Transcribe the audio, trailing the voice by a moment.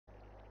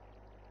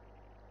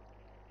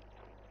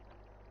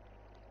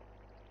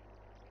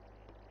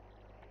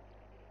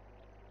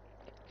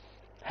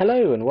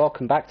Hello and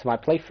welcome back to my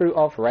playthrough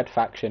of Red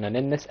Faction, and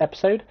in this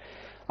episode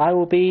I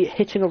will be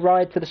hitching a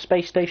ride to the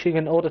space station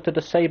in order to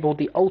disable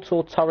the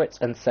Ultor turrets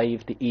and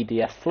save the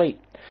EDF fleet,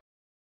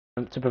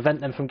 to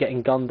prevent them from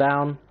getting gunned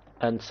down,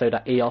 and so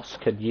that EOS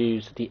could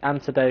use the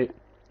antidote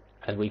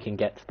and we can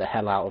get the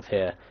hell out of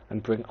here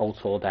and bring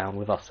Ultor down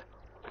with us.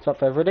 Without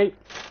further ado,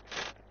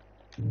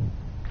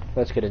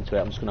 let's get into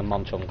it. I'm just going to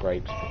munch on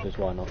grapes because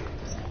why not.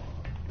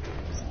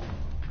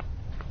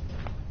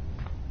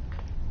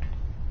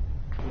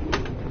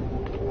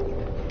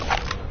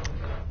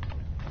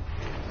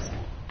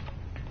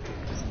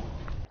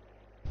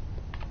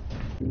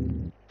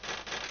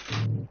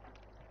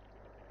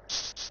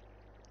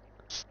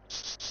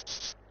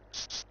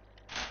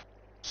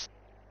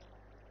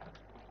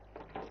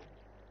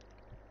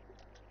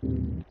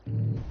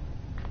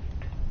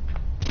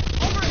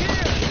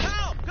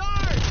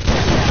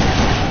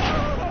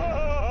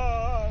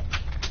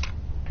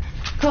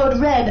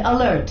 Code Red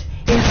Alert.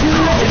 Intruder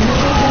in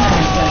Missile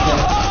Command Center.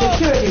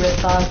 Security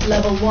response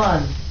level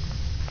 1.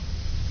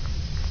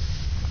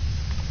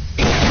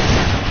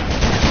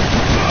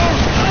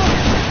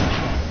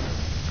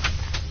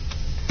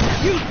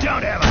 You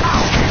don't have a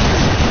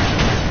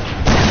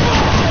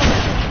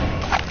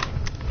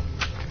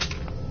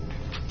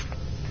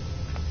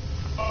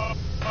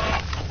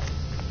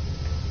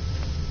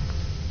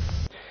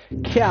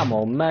Come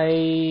on,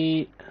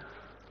 mate.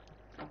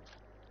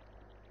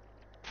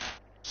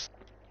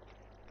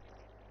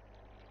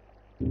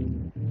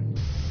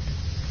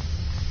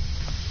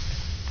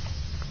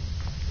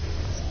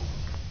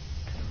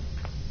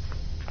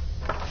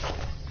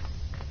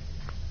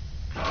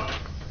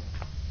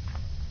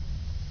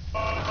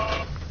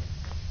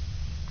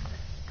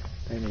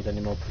 Don't need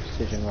any more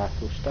precision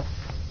rifle stuff.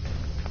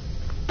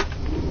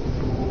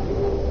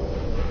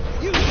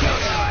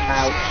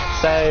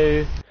 Ouch.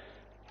 So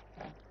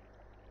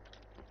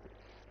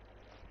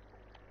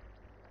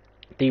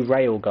the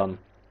railgun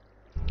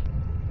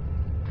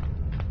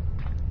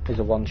is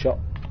a one shot,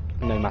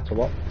 no matter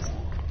what.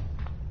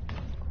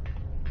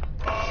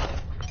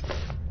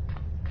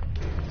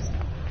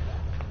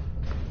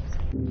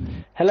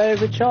 Hello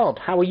Richard,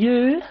 how are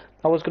you?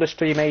 I was going to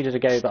stream ages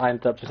ago, but I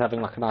ended up just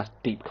having like a nice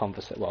deep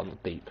conversation. Well,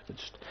 not deep, but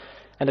just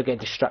ended up getting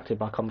distracted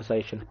by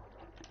conversation.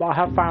 But I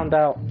have found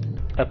out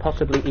a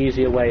possibly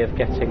easier way of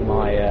getting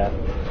my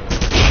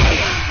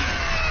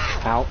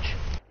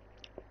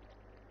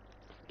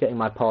getting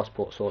my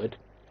passport sorted.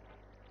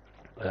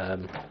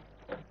 It's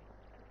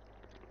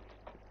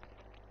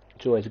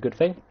always a good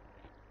thing.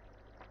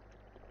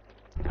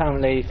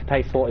 Apparently, if you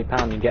pay £40, you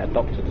can get a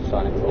doctor to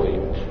sign it for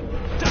you.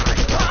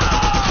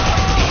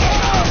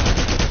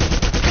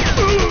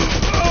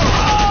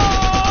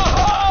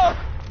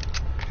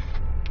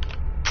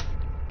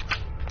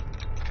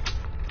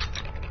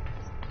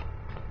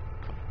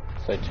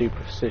 So 2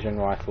 precision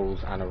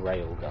rifles and a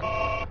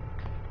railgun.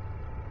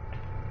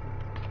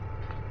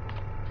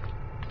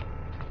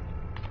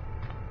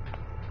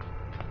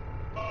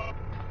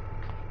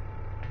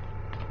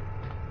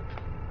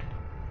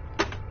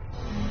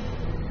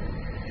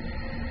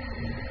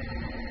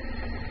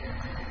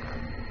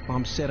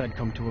 Mom said I'd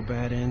come to a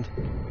bad end.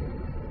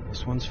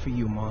 This one's for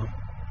you, Mom.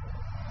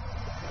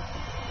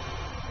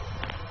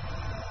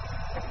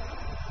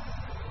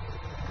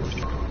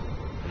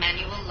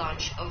 Manual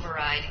launch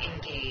override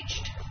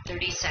engaged.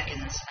 30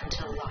 seconds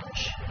until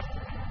launch.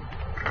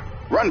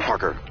 Run,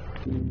 Parker!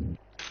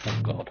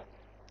 Oh God.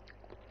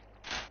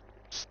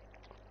 Just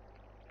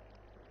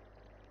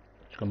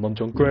gonna munch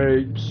on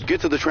grapes.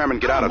 Get to the tram and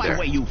get out of there.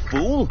 My way, you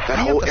fool! That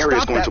whole area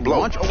is going to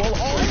blow. Launch or we'll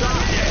all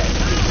die.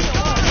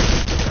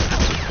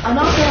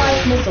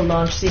 Unauthorized missile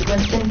launch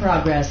sequence in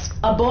progress.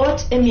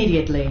 Abort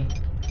immediately.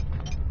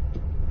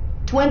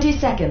 20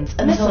 seconds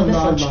until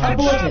missile launch.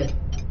 Aborted.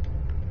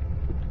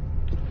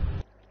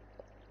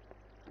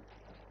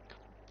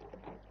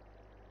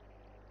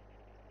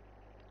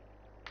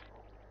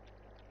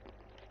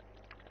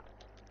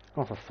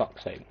 Oh, for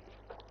fuck's sake.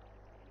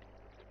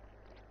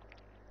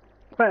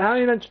 Wait, how are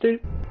you meant to do?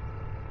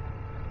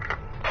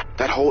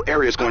 That whole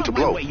area is going to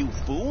blow. My way, you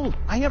fool!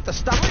 I have to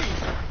stop.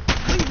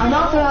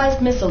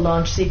 Unauthorized missile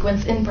launch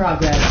sequence in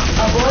progress.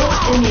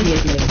 Abort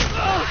immediately.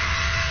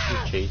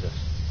 Oh, Jesus.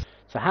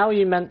 So how are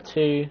you meant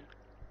to...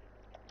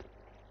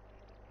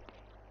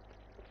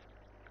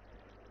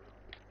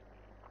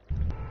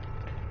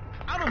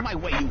 Out of my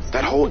way, you fool!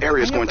 That whole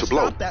area is going to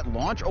blow. Stop that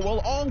launch or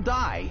we'll all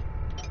die.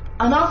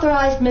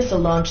 Unauthorized missile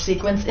launch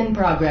sequence in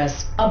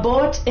progress.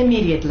 Abort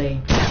immediately.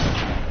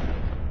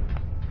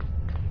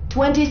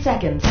 20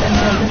 seconds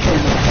until missile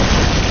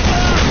launch.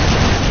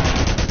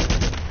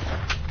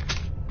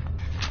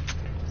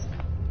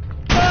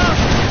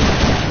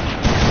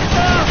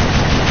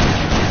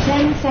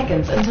 10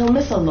 seconds until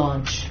missile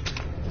launch.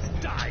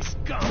 Die,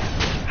 scum!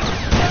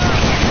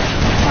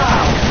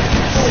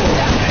 5,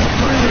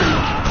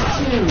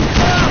 4, 3, 2,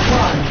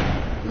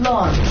 1.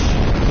 Launch.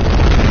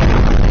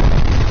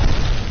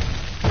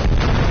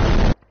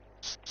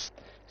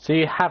 So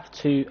you have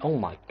to... Oh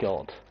my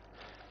god.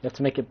 You have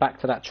to make it back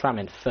to that tram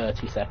in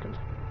 30 seconds.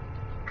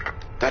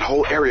 That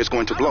whole area is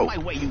going to blow. Out of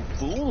my way, you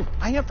fool!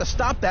 I have to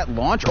stop that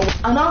launch or...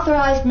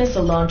 Unauthorized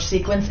missile launch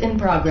sequence in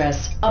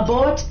progress.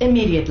 Abort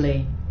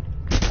immediately.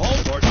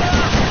 Ultor! 20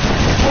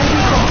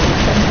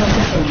 seconds until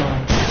missile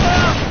launch.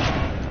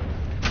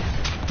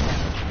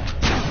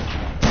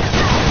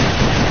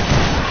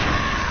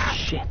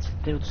 Shit,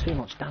 dealt too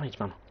much damage,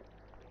 man.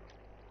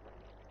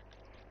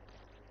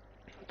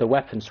 The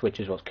weapon switch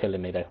is what's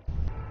killing me, though.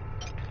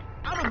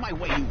 Out of my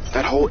way, you fool!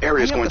 That whole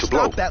area is I have going to to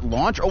blow. stop that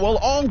launch or we'll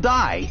all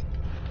die!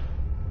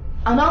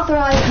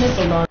 Unauthorized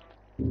missile launch.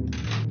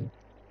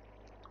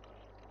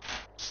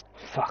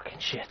 Fucking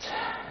shit.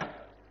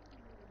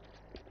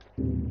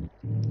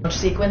 Launch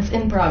sequence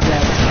in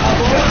progress.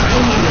 Abort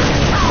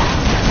immediately.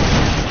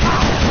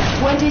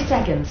 20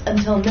 seconds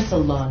until missile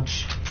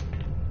launch.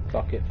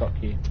 Fuck it, fuck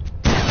you.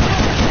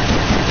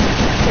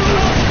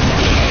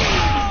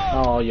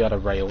 Oh, you had a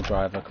rail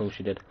driver, of course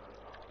you did.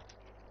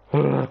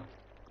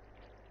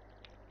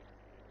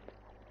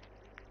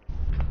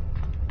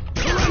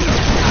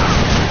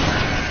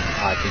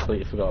 I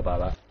completely forgot about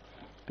that.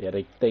 But yeah,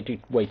 they do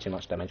way too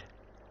much damage.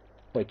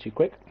 Way too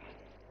quick.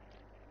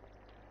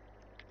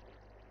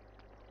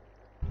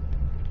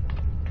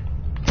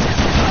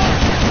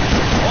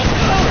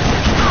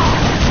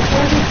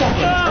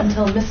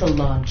 Until missile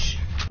launch.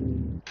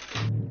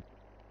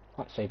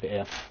 Let's save it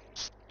here.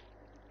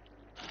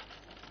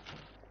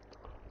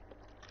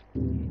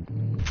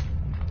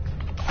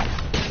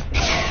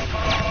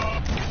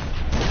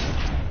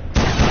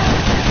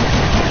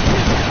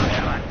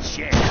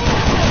 Shit!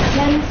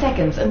 10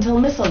 seconds until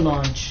missile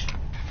launch.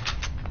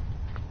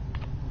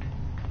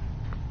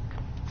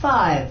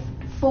 5,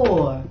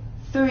 4,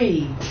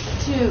 3,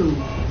 2,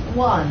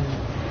 1.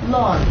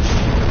 Launch.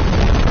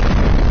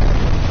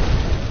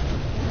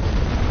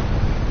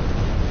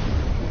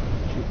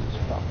 Jesus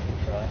fucking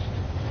Christ.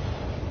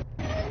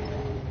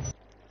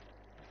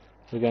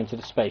 We're going to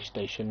the space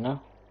station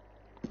now.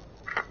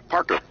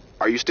 Parker,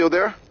 are you still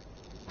there?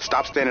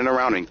 Stop standing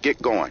around and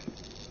get going.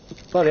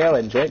 Bloody hell,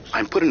 Hendrix.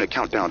 I'm putting a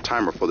countdown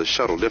timer for the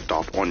shuttle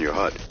liftoff on your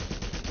HUD.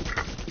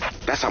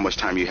 That's how much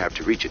time you have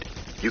to reach it.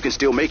 You can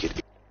still make it.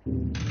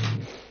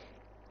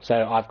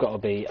 So I've got to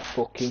be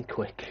fucking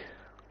quick.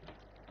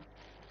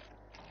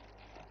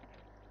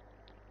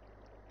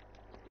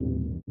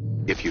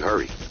 If you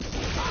hurry.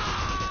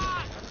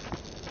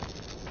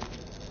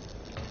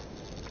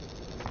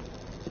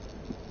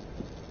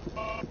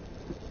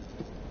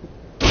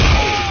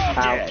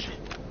 Ouch.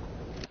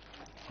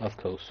 Of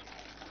course.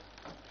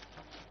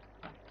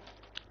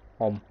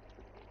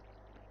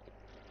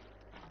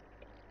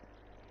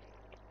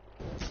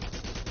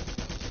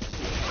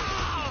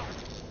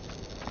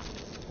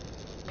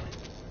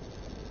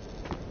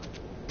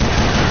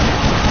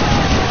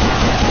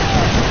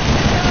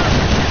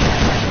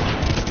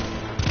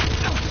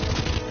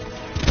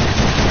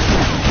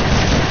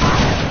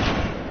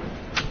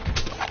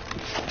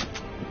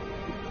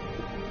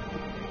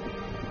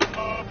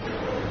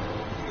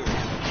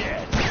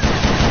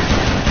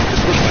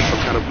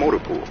 Motor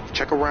pool.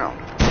 Check around.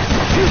 A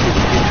vehicle will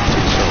get you to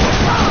the shuttle a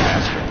lot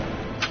faster.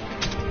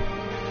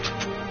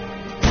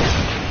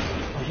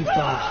 Oh, you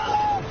bastard.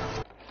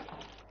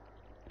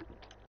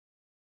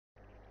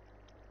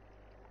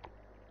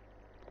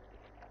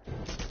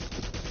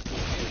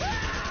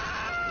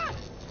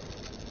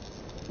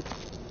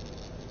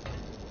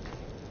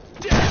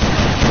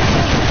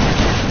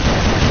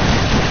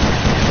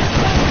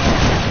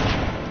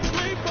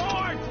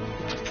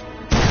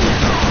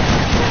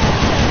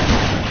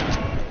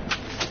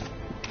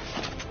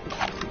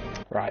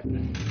 Right,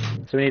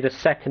 so we need a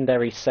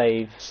secondary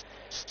save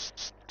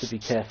to be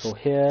careful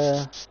here.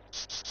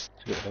 Let's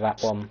get rid of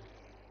that one.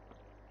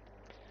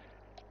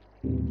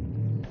 Some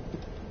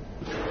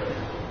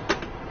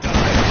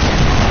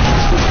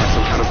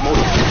kind of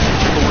motor pool.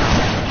 Check around.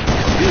 A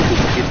vehicle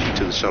will get you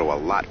to the shuttle a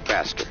lot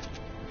faster.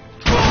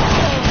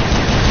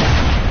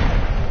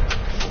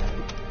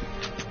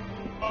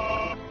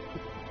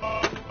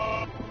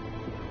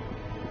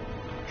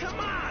 Come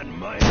on,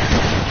 man!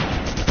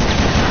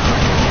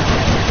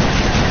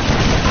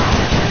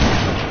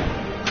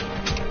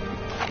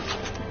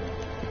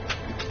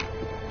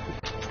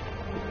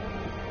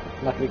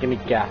 Like we give me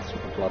gas for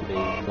the bloody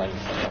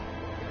flamethrower.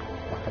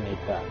 Like I need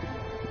that.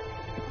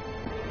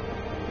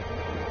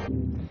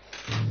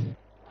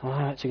 Am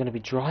I actually going to be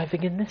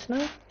driving in this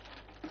now?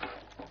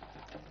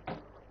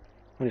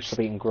 I'm just stop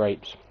eating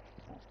grapes.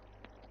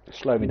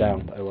 Slow me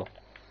down, but I will.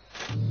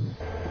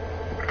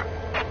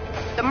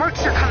 The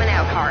mercs are coming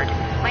out hard.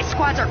 My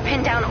squads are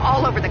pinned down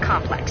all over the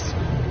complex.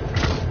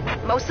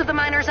 Most of the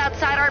miners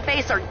outside our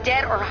base are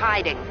dead or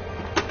hiding.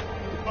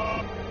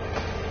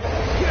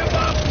 Give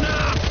up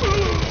now!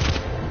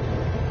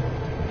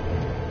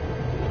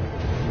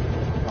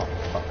 Oh,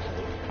 fuck's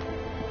sake.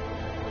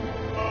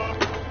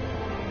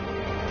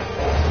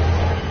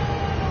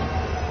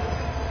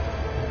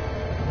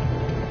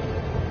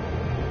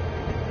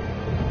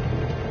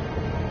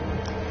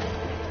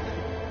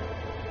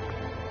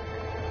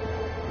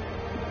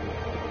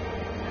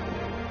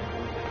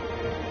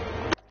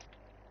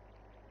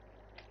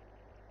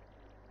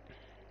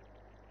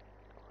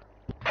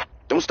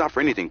 Don't stop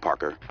for anything,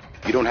 Parker.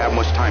 You don't have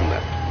much time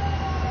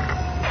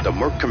left. The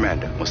Merc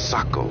commander,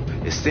 Masako,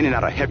 is sending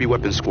out a heavy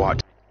weapons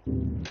squad.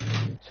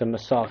 So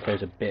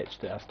Masako's a bitch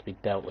that has to be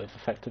dealt with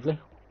effectively.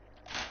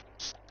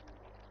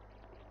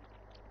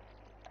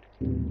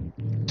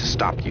 To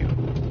stop you.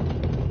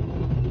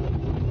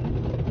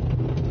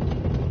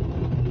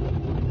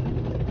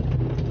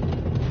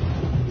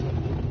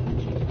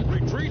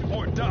 Retreat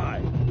or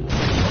die.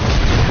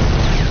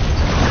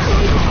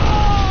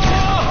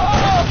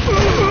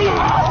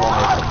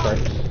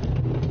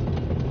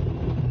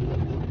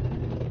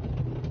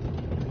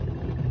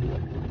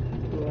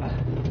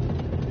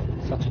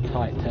 Such a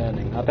tight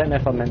turning. I don't know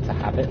if I'm meant to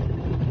have it.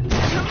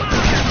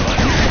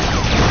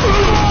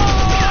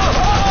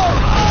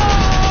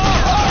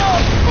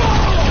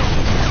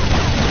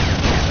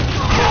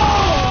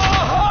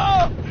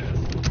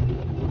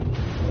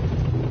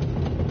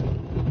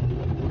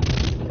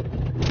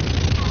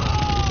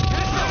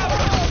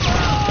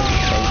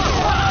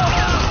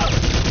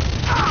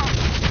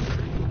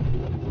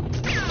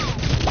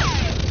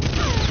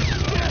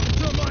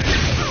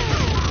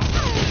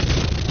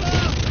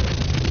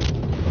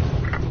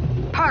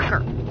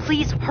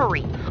 Please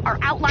hurry. Our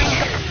outline...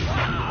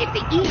 If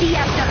the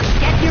EDF doesn't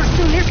get here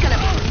soon, there's gonna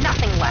be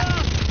nothing left.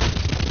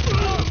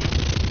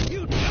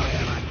 You don't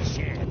have a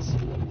chance.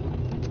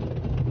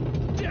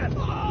 Death.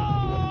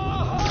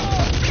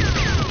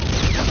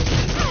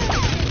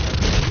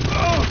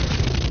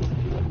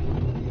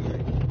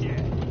 You're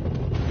dead.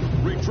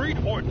 Retreat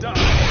or die.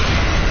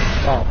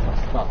 Oh, for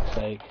fuck's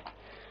sake.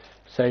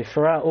 So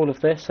throughout all of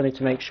this, I need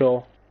to make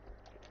sure...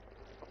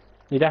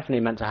 You're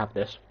definitely meant to have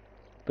this.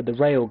 But the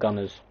rail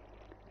gunners...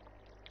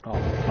 Oh,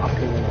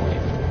 fucking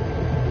annoying.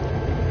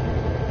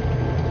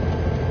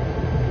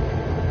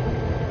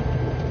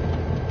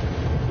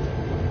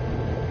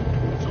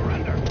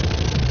 Surrender.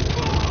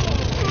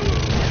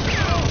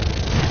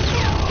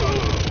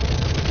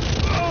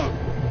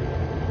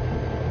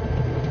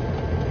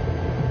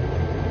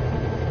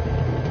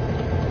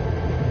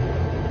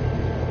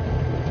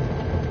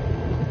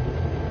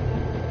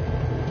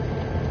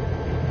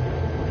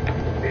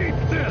 Eat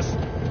this.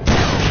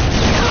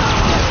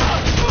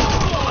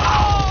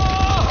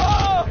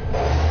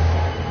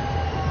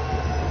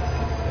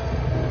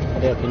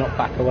 If you're not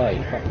back away,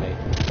 fuck me.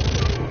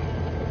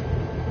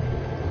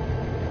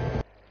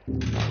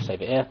 I'll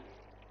save it here.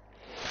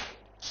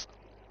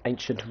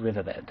 Ancient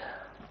riverbed.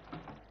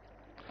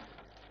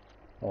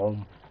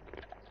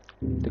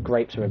 The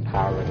grapes are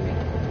empowering me.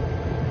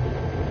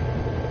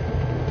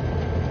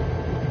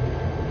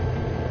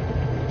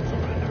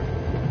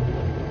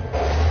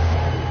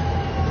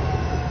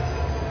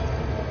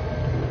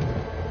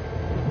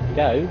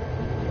 Go.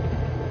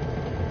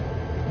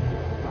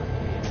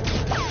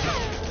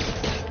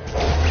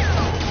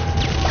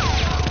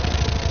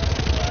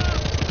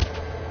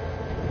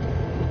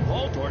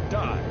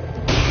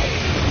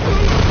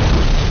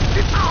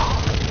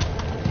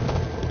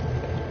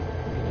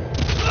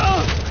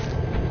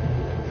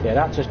 Yeah,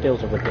 that just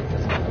deals a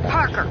ridiculous amount of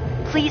damage.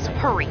 Parker, please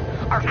hurry.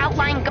 Our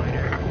outline...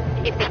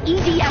 If the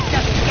EDF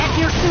doesn't get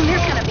here soon,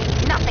 there's gonna be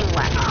nothing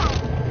left.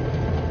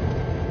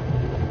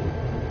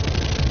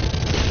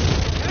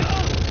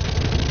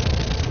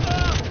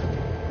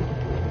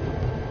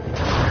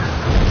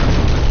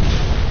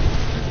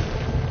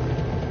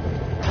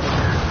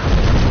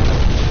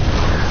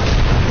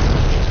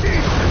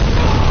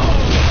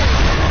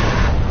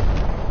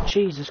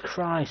 Jesus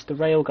Christ, the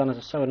railgunners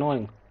are so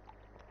annoying.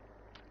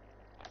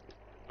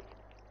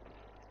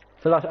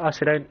 I feel like I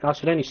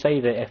should only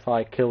save it if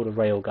I kill the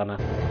railgunner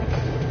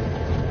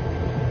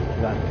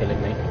without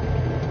killing me.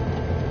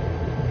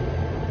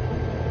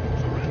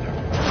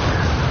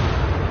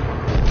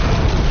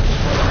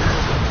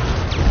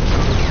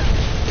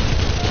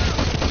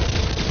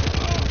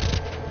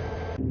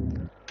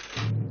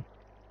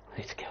 I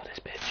need to kill this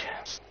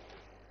bitch.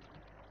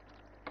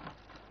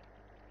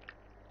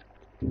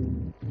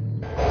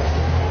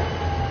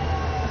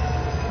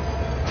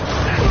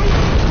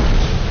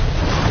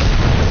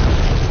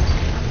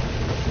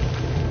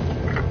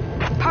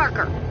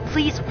 Parker,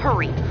 please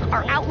hurry.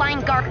 Our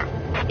outline guard...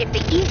 If the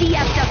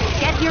EDF doesn't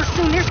get here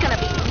soon, there's gonna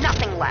be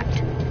nothing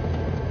left.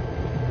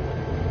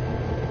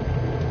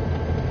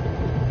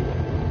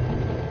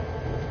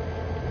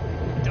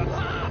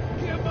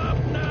 Give up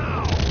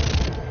now!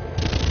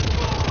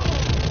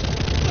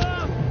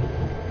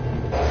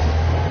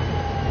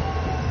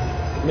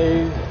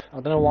 Move. I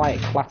don't know why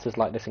it clatters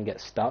like this and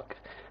gets stuck.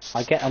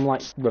 I get I'm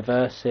like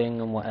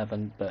reversing and whatever,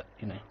 but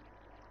you know.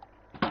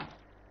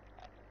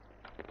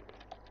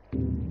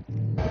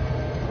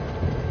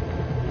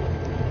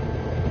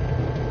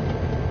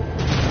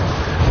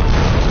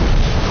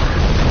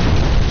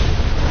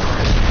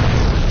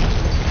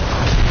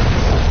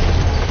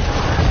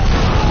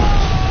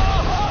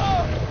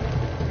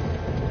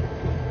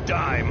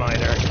 Die,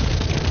 miner.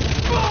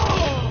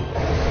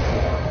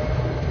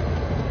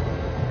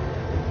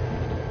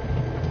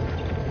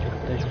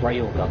 Those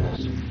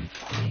railgunners.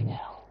 Fucking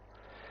hell.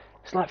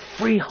 It's like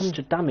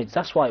 300 damage,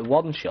 that's why it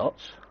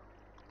one-shots.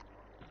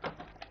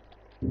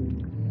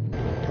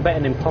 I bet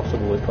an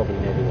impossible would probably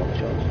nearly one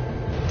shots.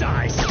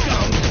 Die,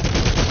 scum!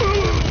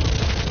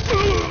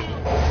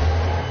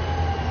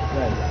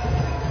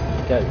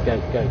 Go, go,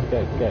 go,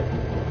 go, go.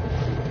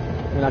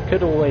 I mean, I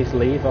could always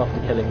leave after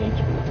killing each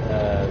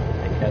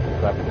dickhead and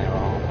grabbing their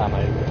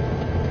ammo.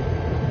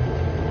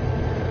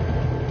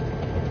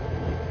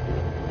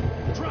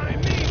 Try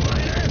me,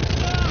 miner!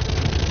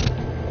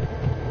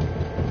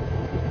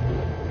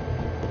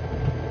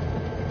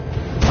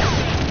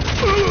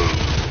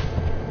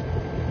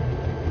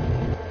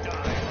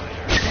 Die,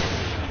 miner!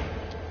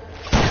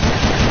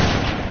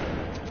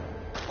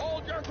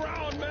 Hold your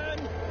ground, men!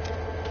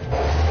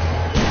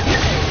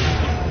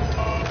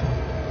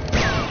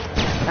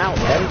 Out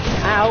then!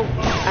 Out!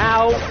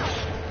 Out!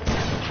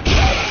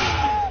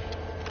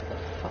 Where the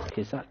fuck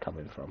is that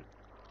coming from?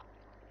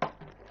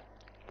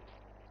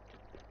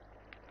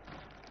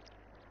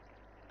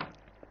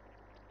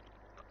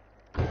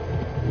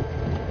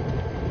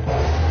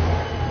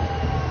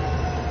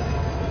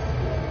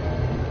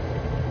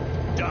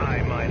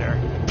 Die, miner!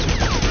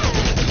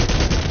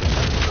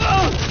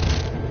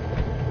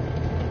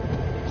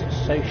 It's just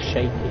so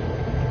shaky.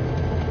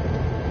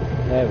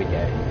 There we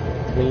go.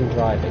 Clean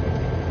driving.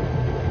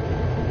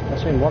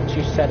 That's when once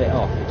you set it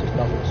off, it just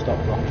doesn't stop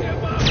rocking.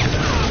 Give up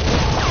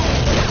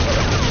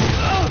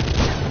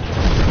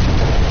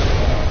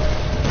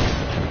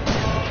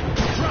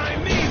Try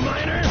me,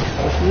 miner!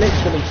 It's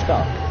literally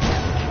stuck.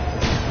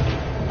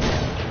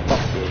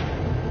 Fuck you.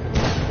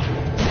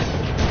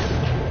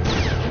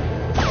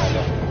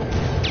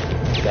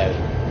 Go.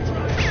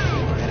 Try me,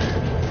 miner!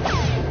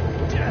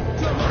 Death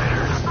to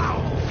miner!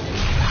 Ow!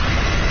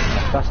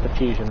 That's the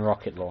fusion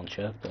rocket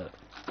launcher, but...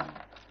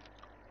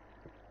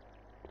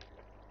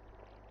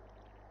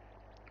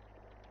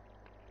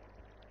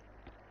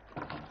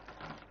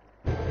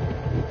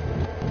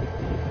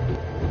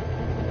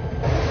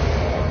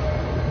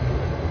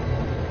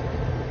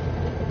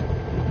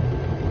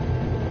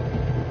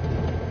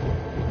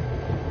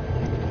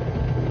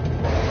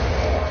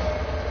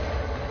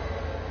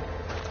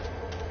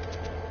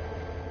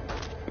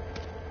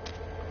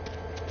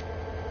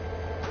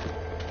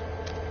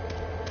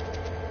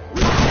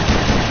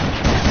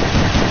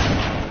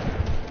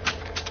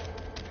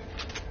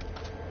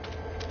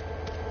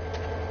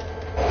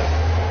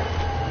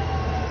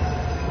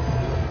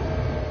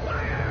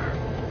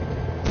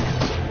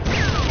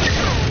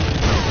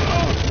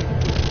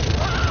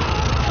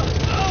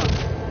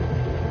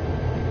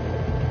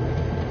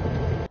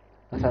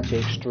 That's actually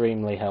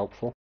extremely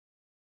helpful.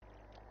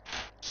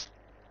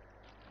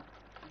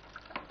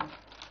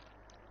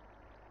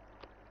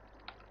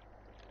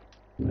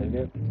 There we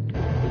go.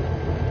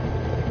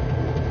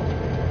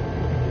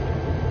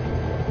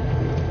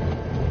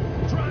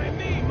 Try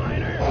me,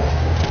 miner!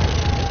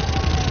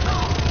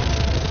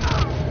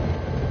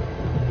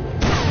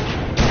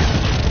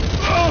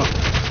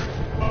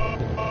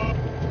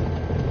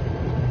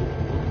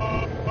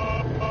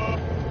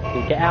 Did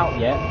you get out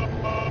yet?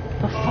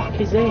 The fuck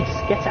is this?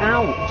 Get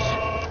out!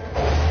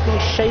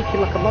 It's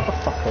shaking like a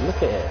motherfucker, look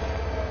at it.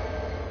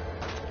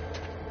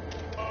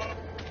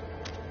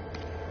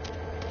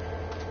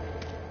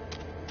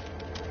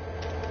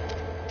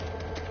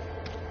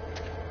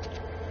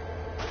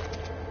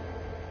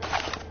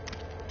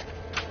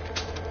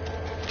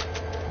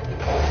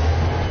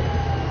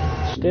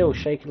 Still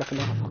shaking like a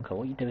motherfucker,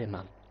 what are you doing,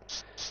 man?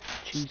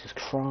 Jesus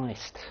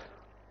Christ.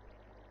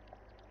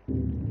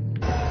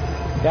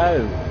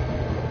 Go!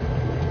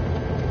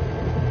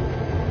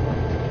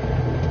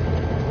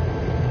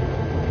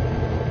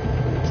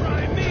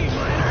 Try me,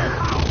 miner!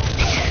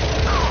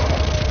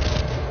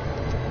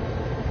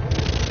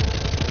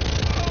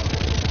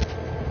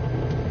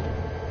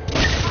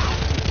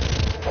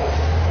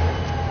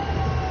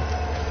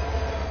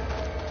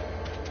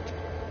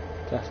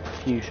 That's the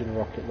fusion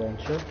rocket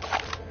launcher.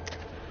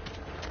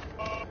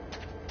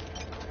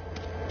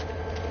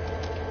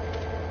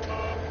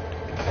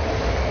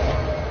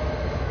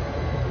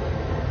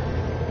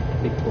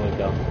 Big boy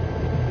gun.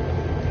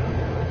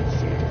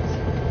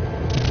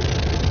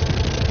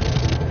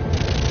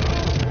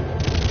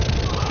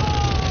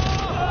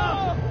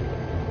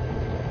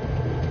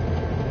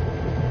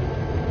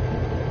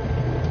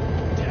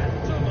 Death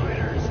to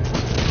miners!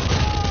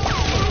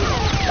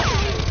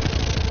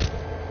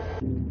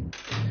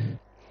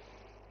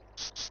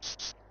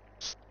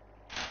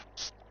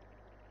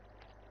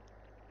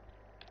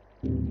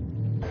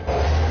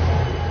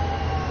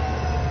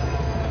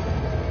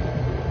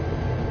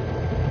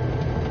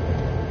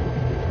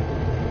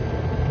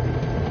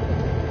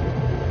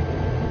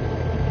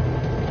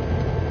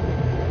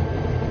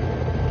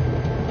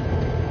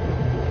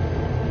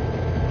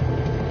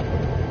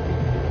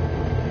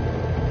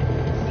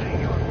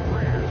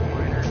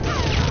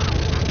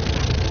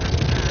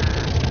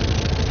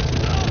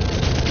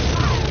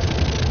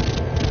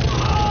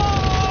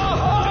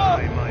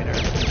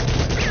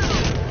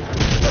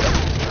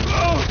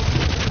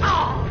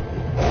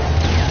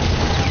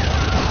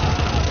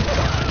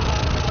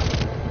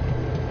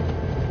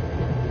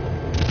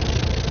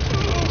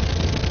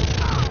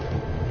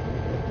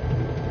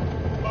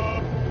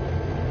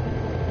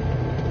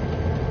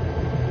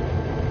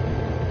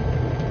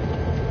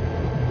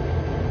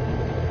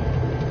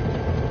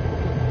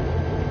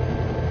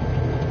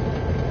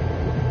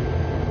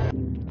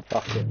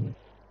 Fuck it.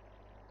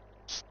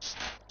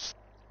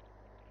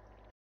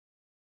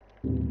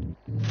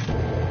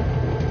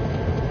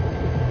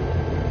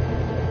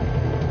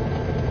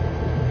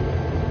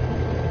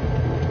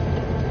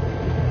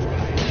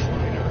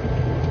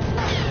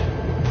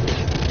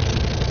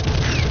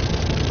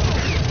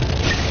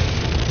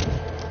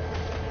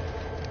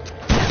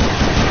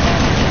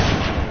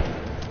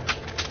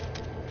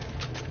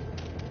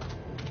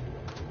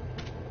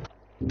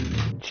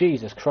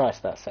 Jesus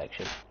Christ, that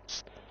section.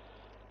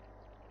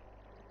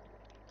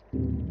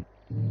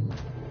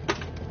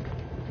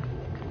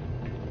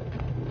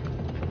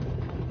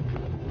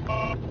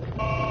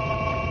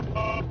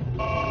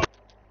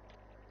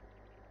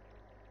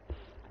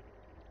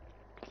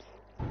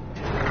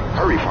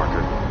 Hurry,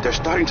 Parker. They're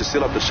starting to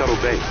seal up the shuttle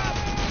bay.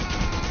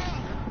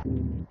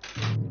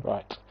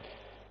 Right.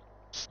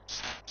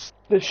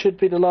 This should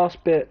be the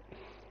last bit.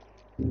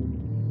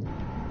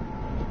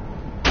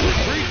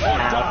 Retreat or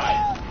die!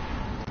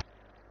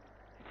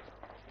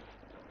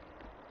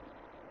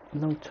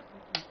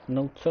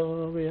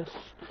 Notorious.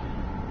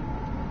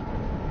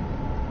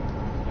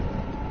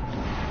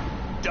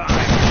 Die!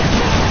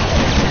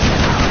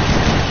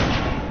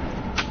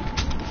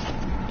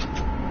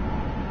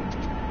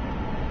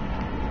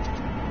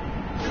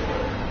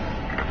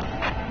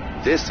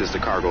 This is the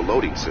cargo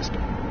loading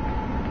system.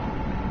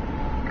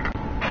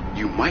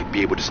 You might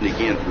be able to sneak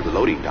in through the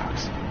loading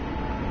docks.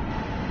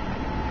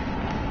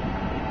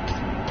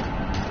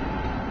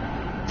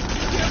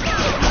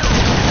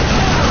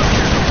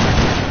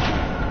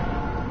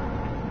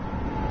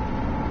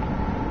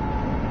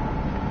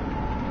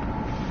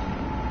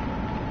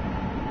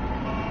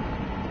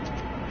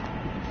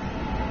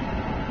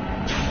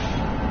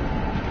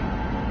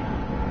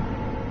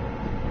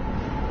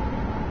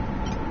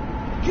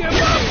 Give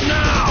up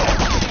now!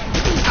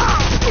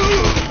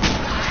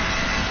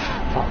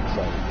 Fuck's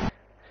sake.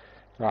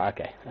 Right,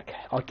 okay.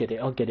 I get it,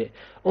 okay.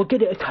 I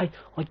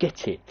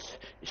get it.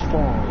 It's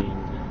fine.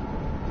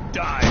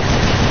 Die!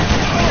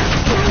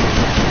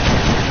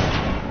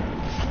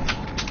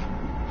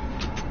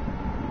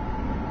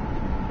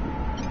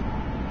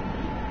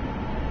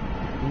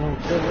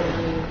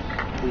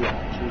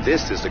 Notorious.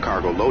 This is the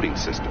cargo loading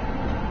system. Oh,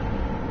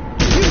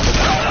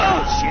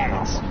 shit!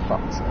 Oh, for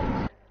fuck's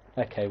sake.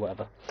 Okay,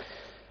 whatever.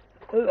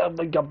 Halt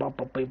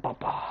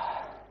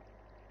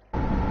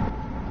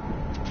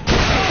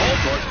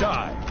or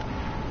die!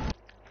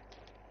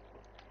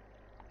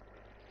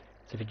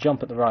 So if you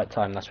jump at the right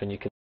time, that's when you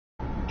can.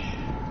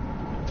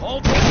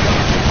 Halt or die!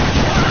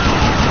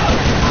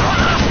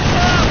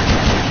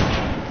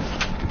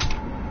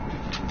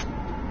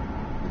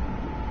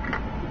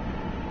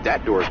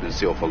 That door has been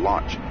sealed for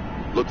launch.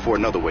 Look for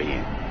another way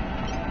in.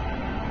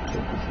 Is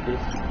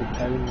this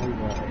the only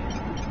way?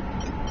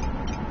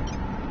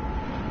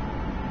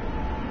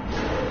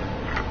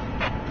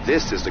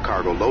 This is the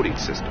cargo loading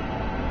system.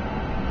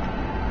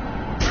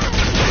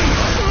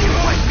 You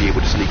might be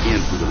able to sneak in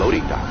through the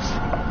loading docks.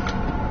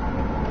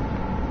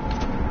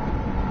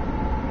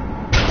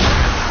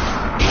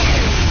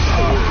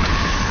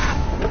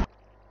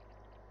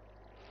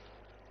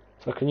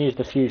 So I can use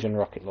the fusion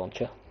rocket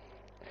launcher,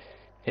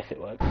 if it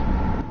works.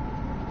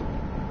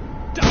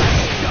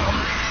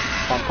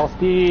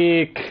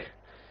 Fantastic!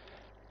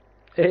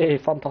 Hey,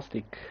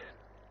 fantastic.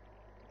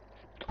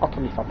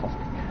 Utterly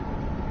fantastic.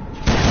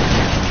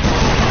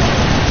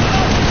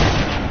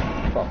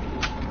 Fuck you.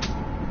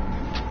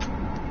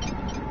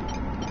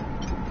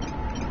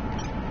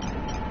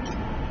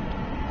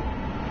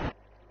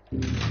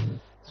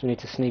 So we need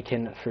to sneak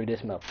in through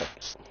this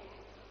mailbox.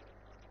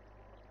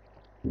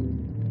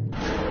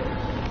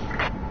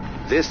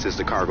 This is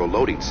the cargo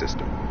loading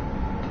system.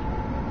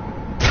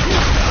 You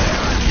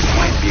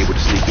might be able to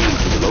sneak in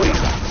through the loading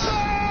docks.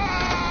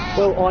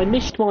 Well, I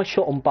missed my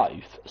shot on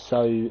both,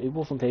 so it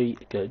wasn't very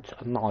good.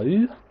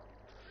 No.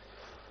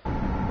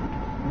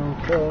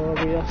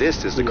 Notorious.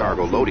 This is the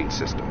cargo loading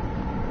system.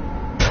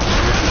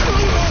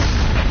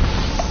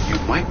 You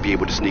might be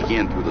able to sneak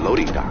in through the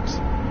loading docks.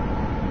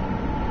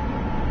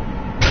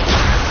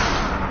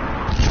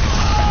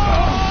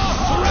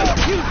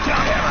 You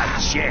don't have a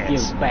You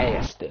chance!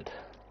 bastard.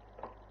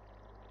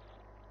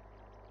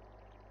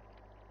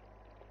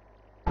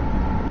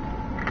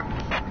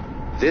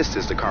 This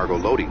is the cargo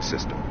loading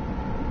system. You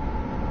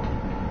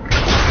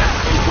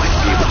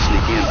might be able to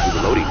sneak in through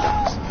the loading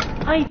docks.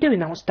 How you doing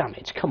that much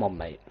damage? Come on,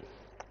 mate.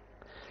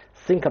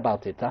 Think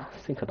about it, huh?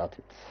 Think about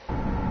it.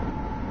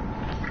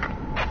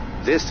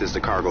 This is the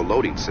cargo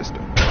loading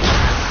system.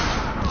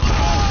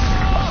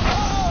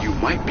 You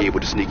might be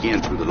able to sneak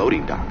in through the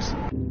loading docks.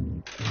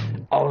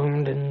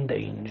 Armed and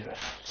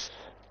dangerous.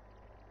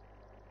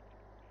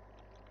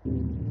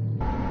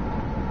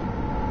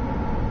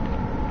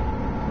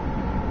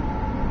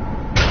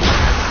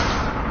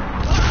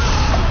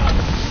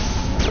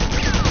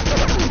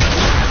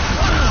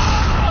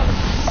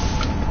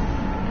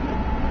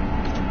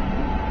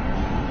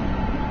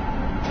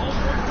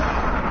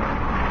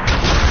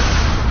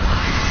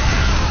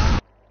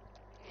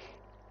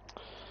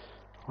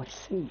 I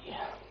see.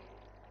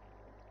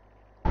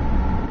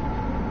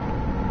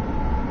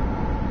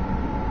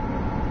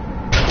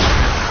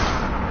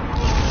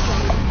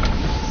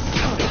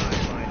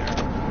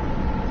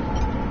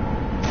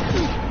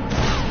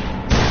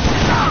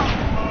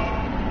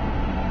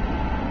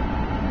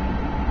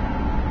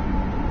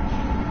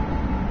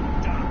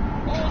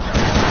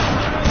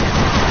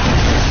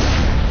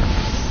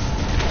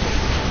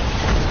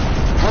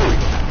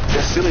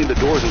 the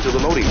doors into the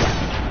loading dock.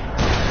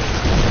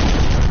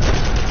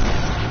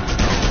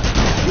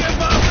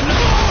 Give up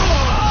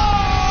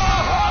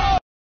now!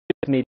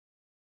 With me.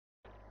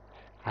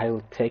 I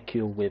will take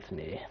you with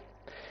me.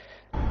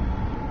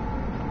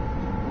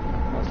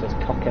 What's this?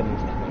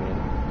 Cockends coming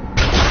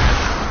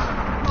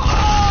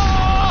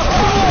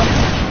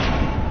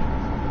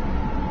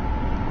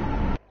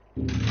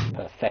in.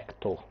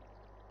 Perfecto.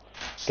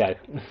 Go.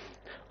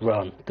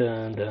 Run.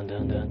 Dun dun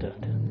dun dun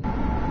dun dun.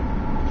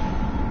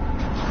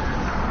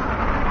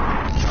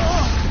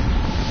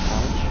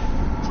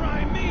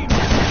 Try me!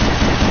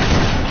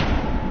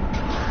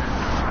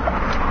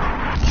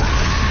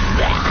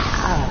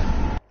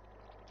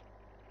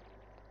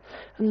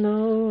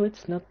 No,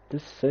 it's not the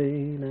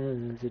same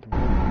as it was.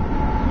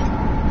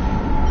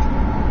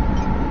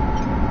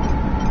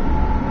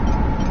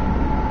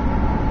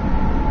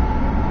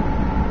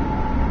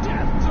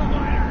 Death to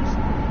miners!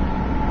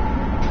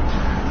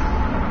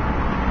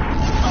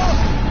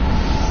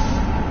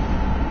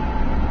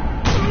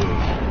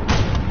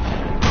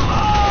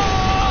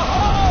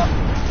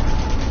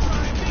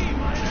 Try me,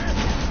 miner!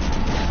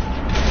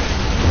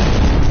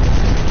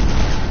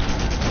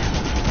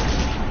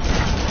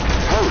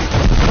 Hurry!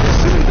 They're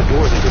sealing the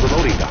doors into the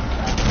loading dock.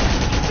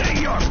 Say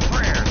your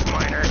prayers,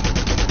 miner!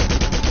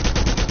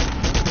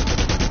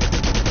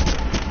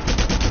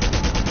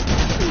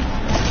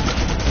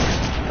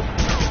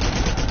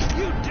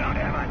 You don't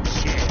have a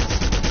chance!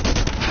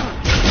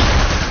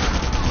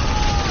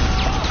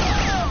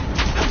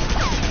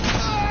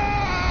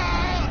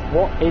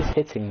 What is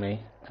hitting me?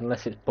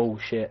 Unless it's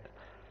bullshit.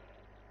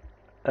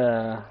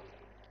 Aim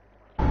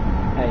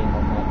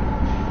on that.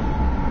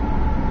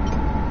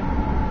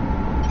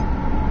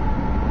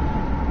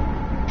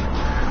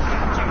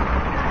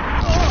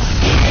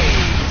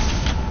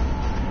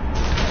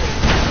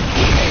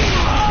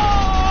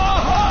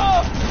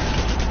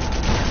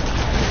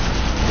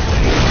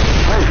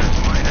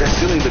 Hurry! They're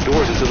sealing the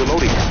doors into the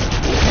loading dock.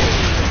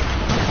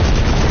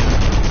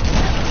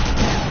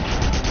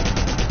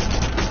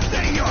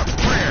 Say your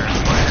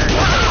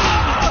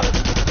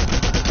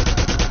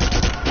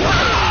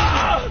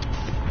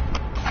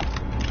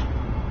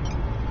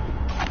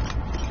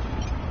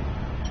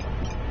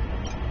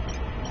miner!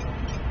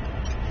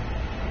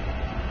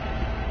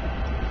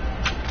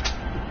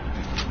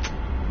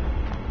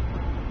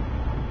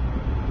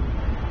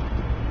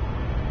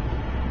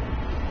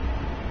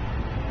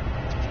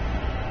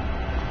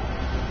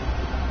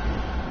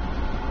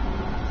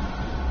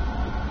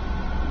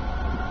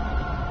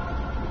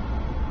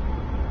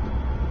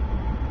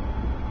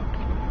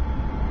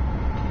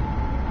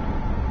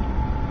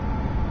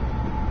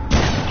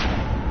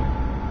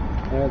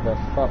 Where the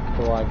fuck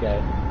do I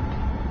go?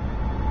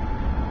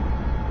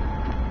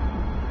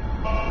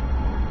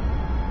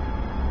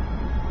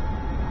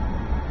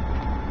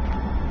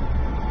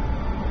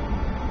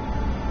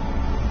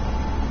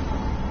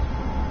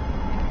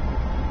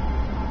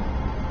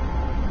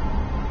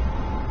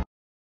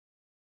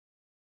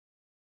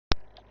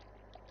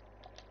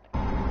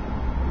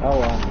 Oh,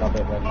 I love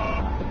it when that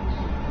happens.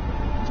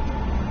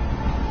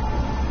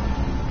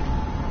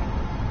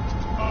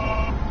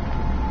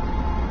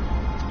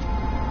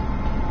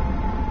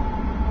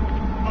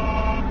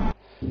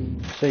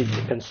 See,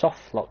 you can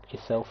soft lock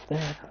yourself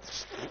there.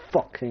 That's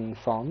fucking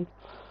fun.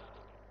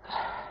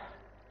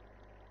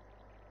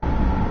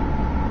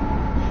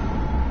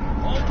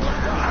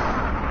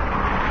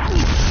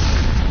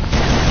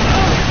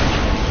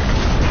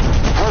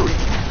 Hurry!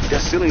 They're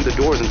sealing the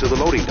doors into the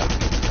loading dock.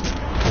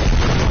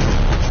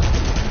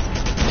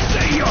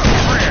 Say your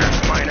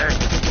prayers, miner!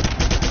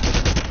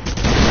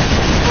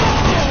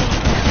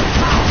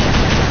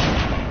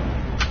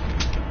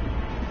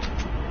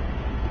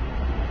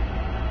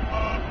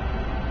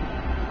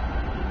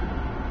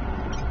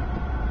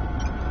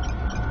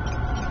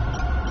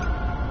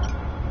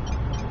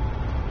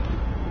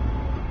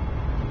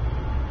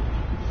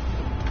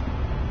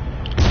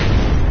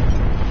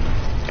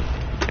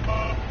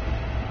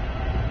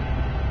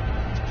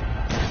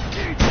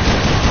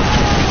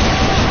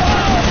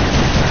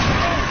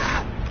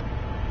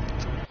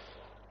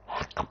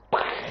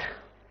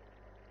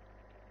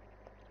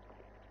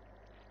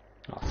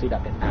 I'll see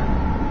that bit now.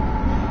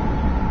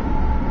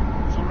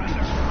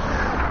 Surrender!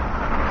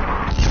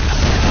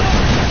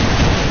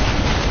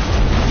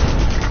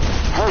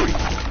 Hurry!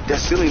 They're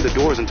sealing the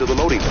doors into the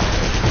loading dock.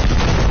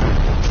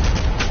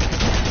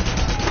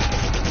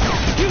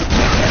 You don't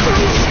have a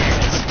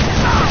chance!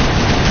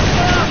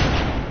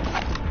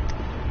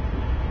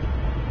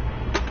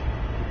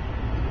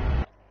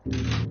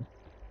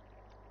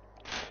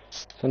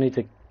 So I need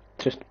to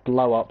just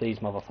blow up these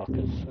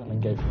motherfuckers and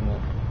then go from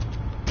there.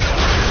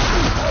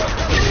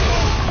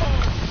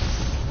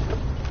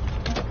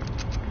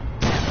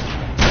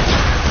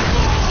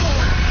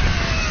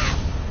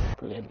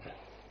 Brilliant.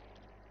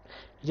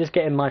 You're just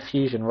getting my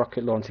fusion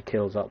rocket launcher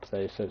kills up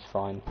though, so it's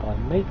fine by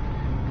me.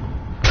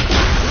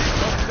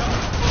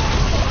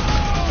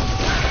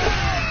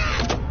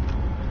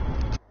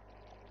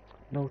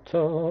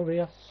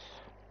 Notorious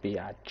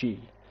B.I.G.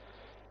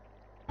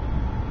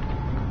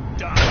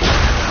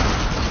 Die!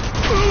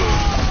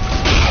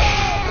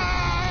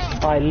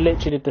 I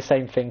literally did the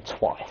same thing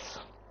twice.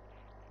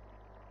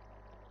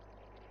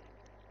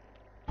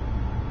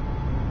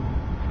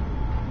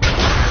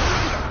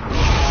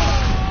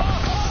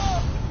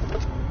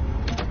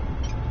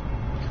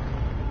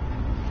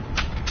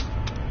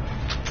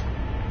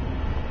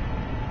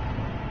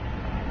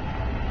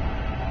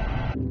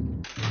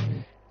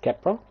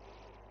 Kepra?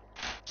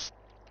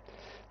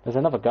 There's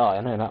another guy,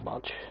 I know that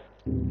much.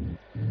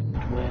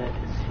 Where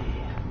is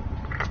he?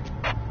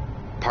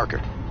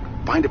 Parker,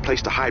 find a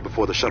place to hide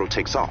before the shuttle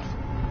takes off.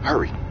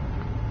 Hurry.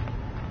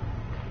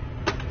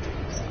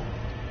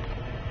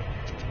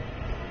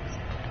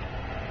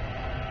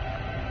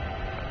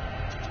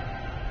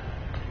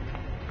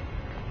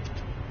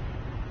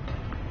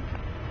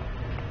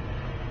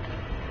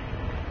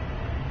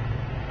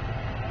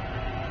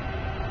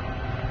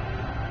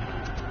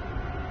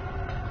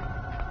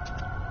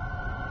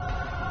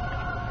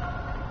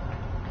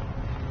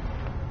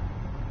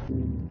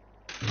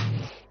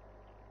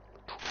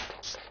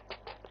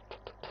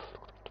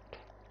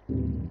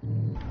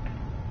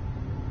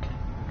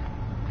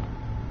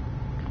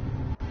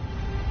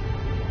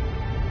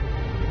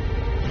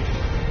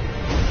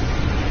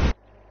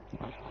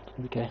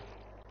 Okay.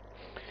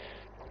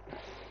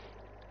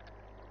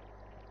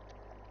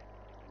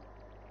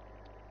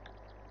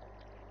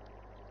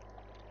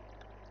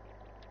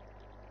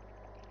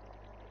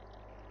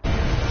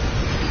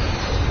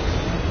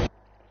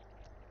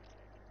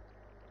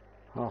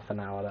 Half an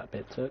hour that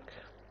bit took.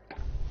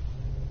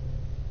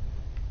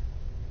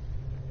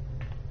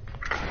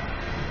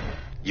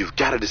 You've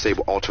got to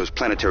disable Ultor's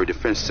planetary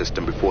defense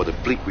system before the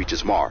fleet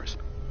reaches Mars,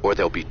 or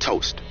they'll be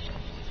toast.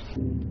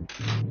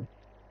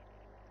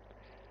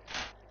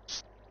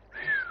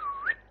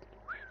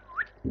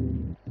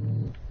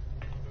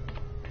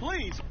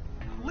 Please,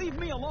 leave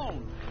me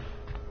alone.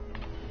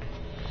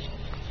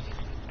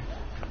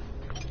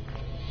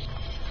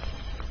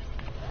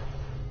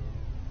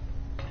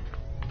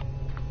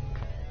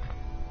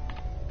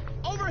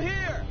 Over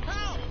here!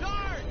 Help!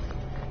 Guard!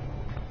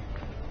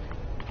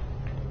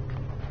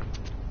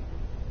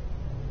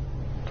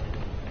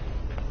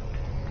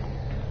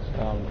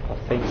 I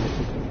think this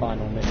is the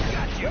final mission.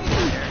 Got you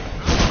there.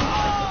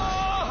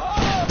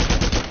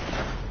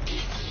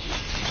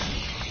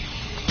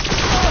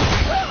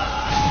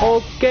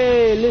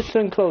 Okay,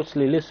 listen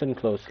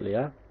closely,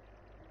 huh?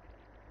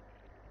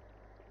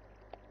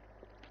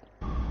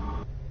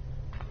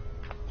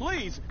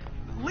 Please,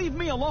 leave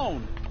me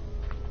alone.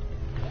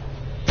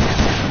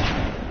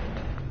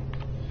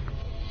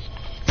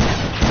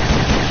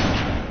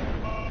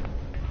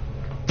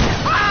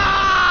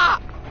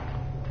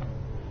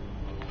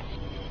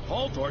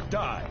 Halt or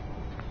die.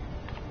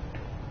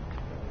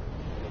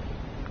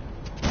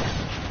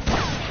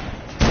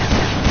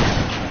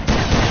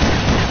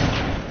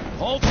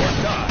 Halt or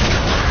die.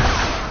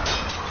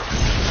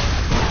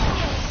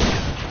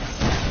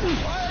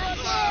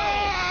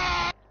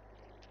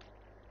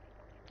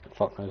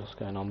 Fuck knows what's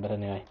going on, but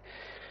anyway.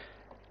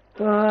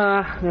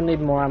 I'm gonna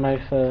need more ammo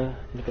for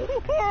a bit.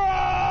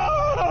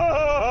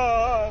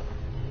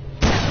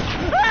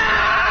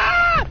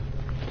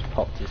 Just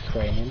popped his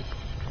screen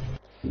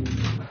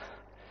in.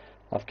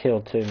 I've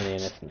killed too many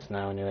innocents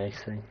now anyway,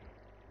 so...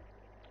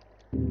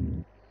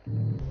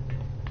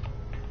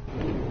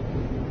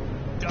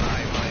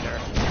 Die, miner.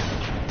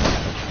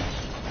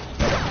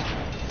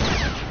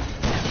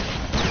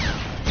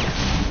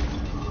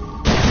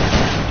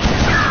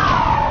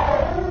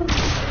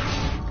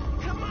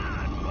 Come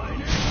on,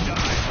 miner.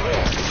 Die.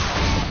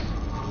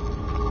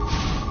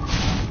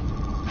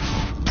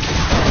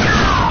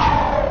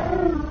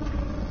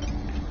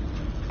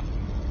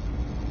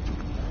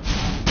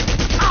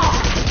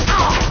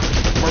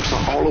 Mercs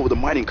are all over the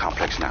mining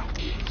complex now.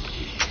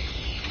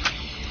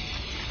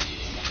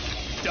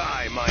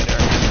 Die, miner.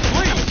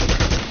 Please,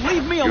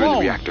 leave me You're in the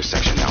alone. reactor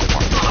section now,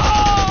 Parker.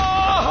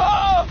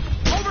 Oh!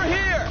 Over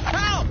here!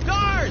 Help!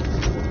 Guards!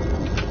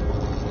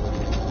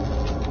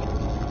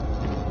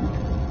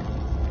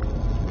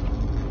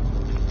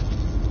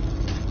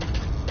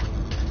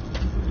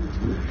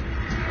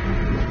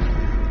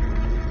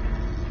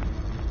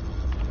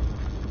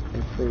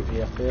 Been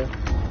fruity up here.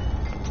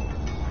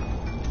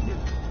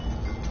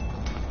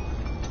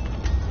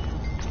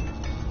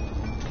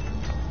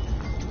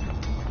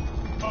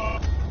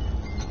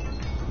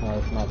 Oh,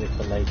 this might be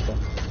for later.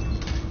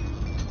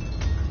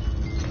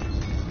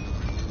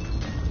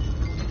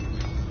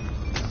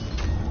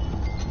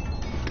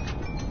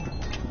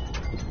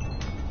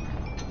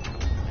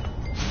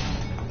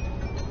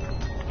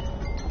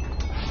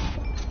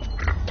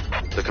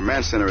 The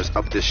command center is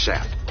up this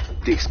shaft.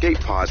 The escape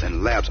pods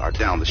and labs are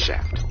down the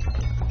shaft.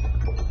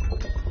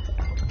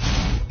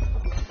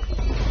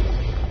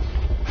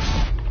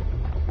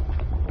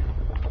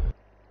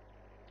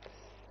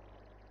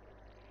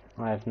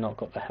 I have not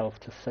got the health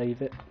to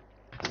save it.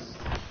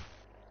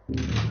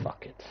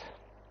 Fuck it.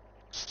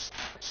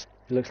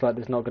 It looks like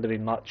there's not going to be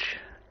much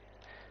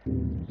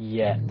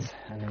yet,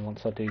 and then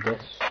once I do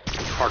this...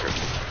 Parker,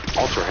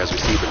 Ultor has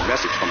received a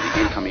message from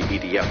the incoming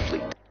EDF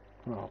fleet.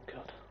 Oh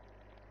god.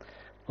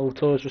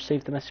 Ultor has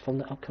received the message from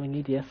the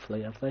upcoming EDF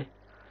fleet, have they?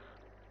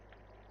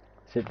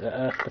 Is it the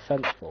Earth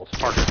Defense Force?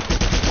 Parker,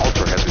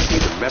 Ultor has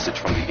received a message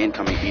from the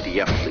incoming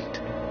EDF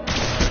fleet.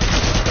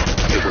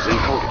 It was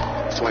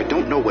encoded, so I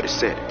don't know what it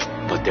said,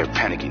 but they're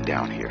panicking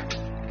down here.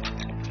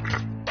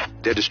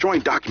 They're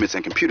destroying documents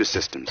and computer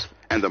systems,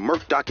 and the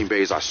Merc docking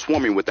bays are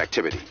swarming with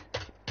activity.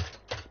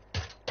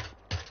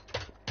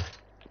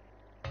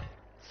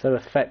 So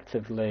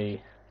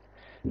effectively,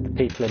 the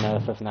people in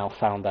Earth have now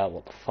found out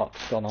what the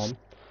fuck's gone on.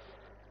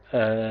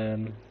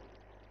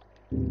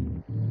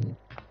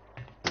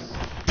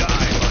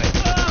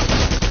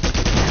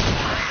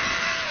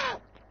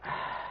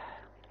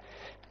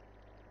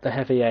 The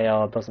heavy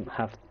AR doesn't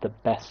have the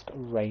best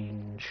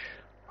range.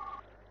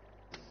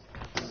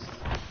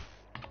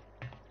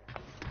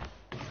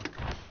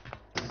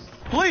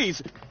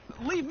 Please,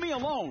 leave me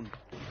alone.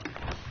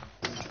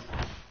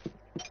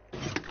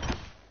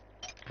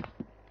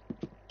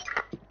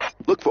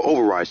 Look for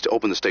overrides to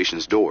open the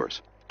station's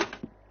doors.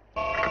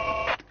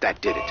 That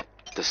did it.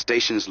 The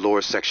station's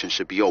lower section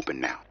should be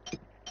open now.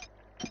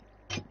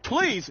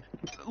 Please,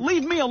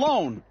 leave me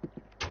alone.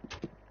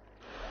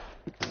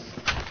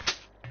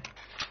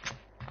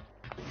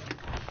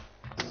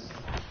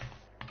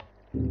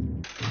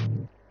 Need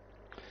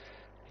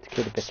to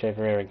kill the bitch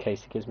over here in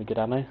case he gives me good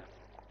ammo.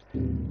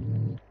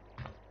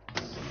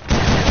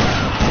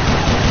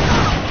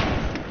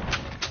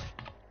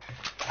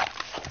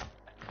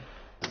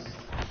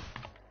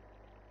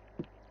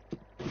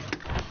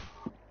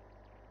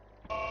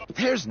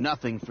 There's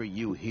nothing for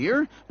you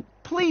here.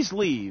 Please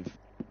leave.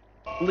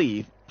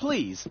 Leave,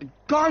 please.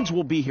 Guards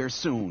will be here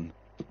soon.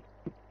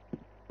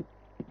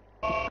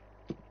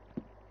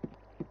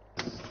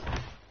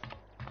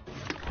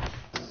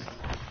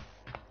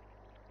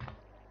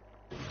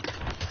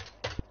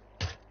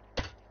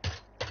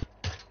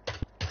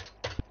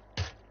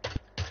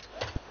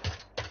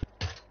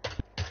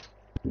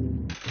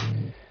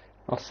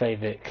 I'll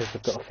save it because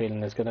I've got a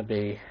feeling there's going to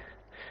be,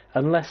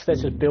 unless they're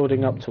just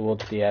building up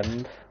towards the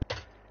end,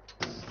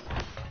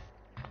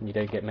 and you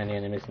don't get many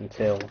enemies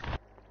until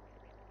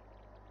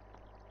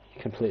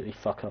you completely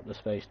fuck up the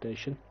space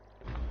station.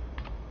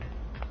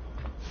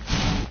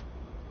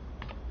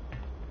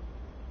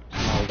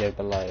 Now we go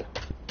below.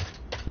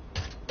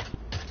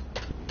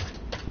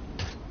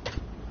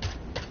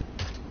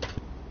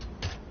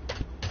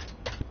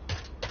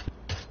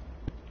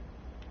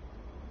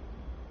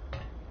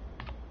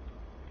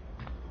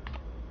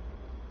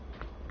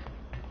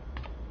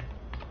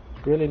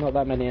 Really not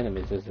that many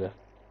enemies, is there?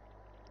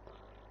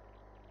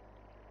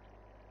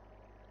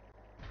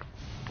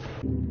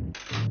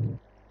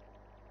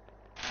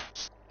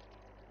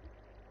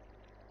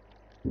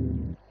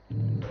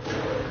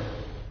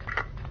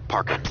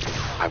 Parker,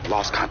 I've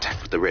lost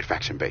contact with the Red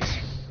Faction base.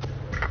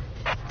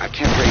 I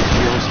can't raise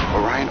Heroes,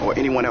 Orion, or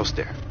anyone else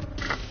there.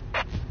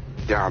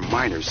 There are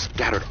miners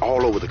scattered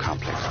all over the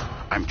complex.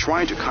 I'm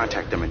trying to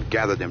contact them and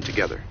gather them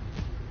together.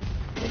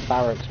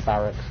 Barracks,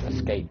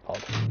 escape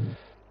pod.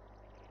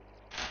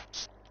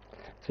 So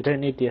we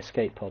don't need the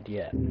escape pod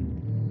yet.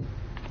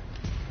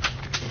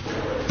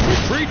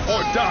 Retreat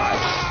or die!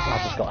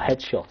 I just got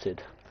headshotted.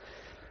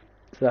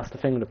 So that's the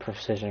thing with the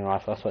precision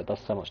rifle, that's why it does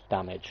so much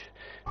damage.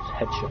 Just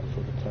headshots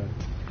all the time.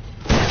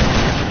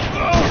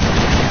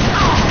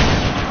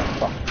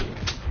 Fuck you.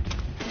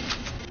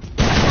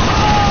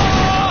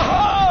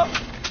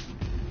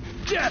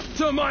 Death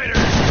to miners!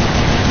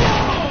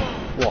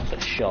 What a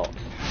shot.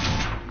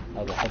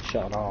 That was a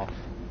headshot and a half.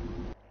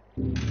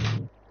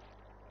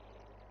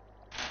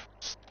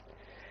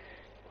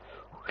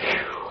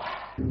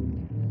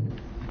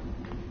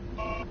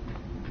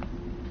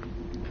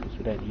 Because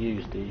we don't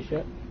use these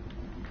yet.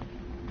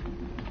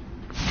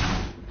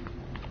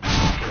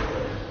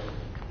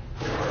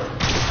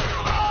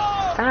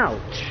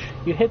 Ouch!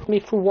 You hit me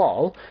through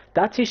wall.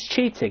 That is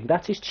cheating.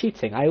 That is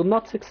cheating. I will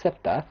not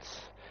accept that.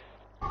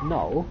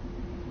 No.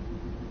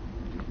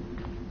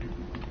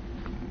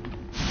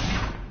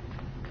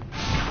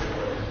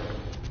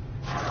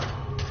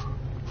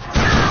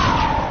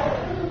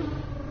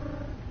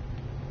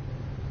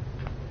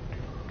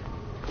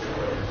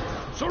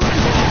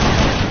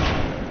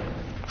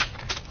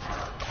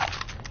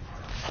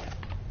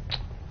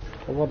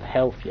 I want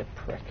health, you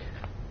prick.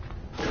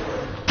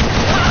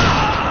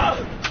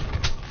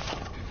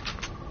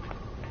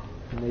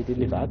 And they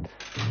delivered.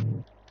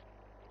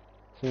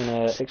 So I'm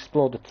gonna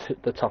explore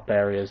the top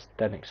areas,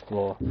 then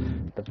explore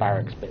the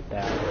barracks bit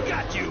down.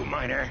 Got you,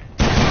 miner!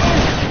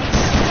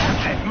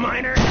 That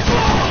miner!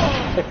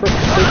 So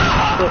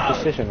for a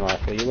precision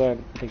rifle, you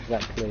weren't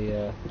exactly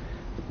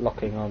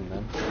locking on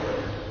then.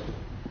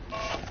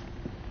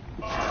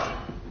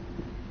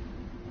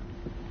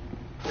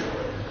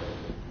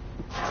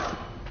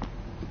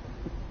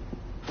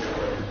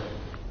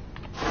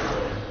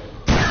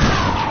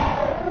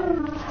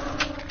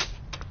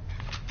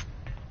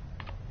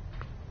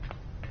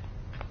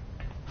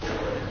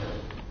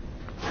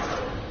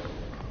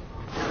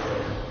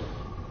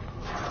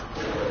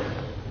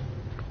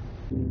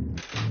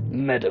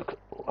 Medical.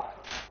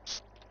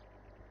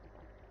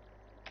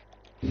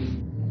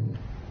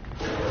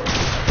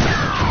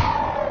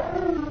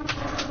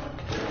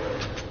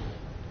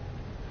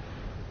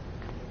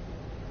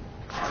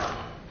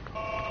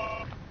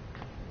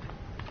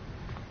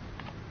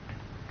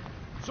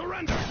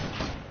 Surrender!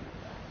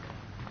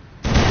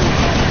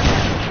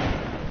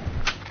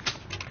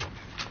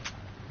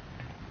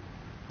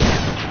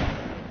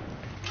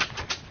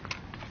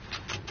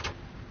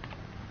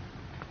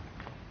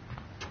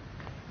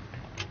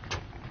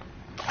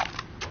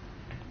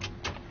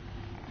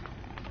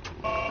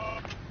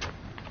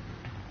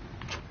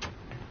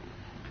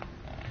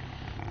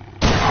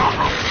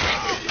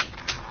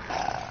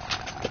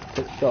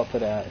 Gotta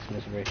put it out its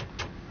misery.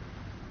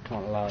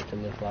 Can't allow it to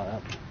live like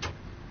that.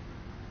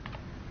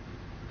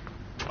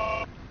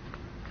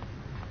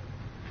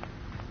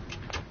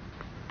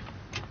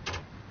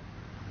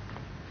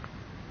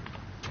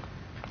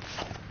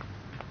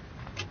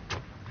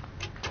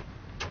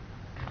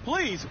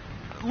 Please,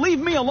 leave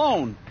me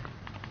alone.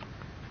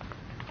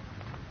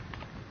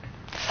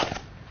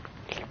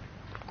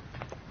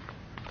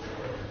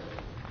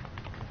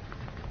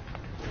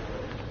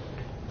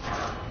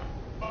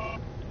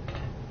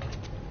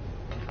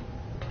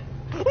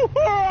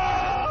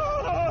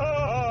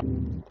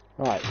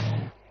 Right.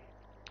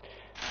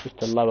 Just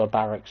the lower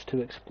barracks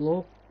to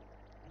explore.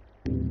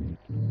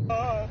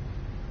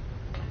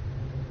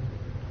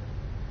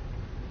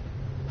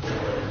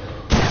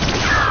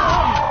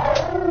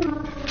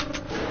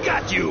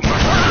 Got you!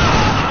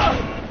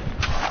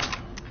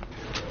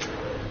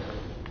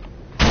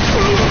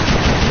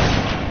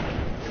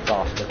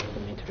 Bastard, I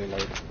need to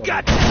reload.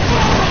 Got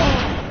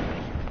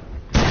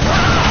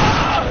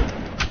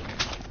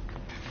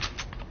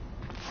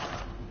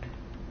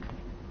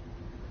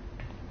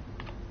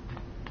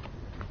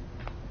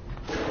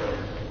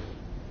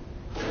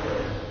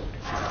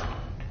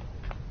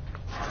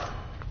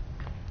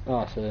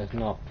Oh, so there's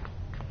not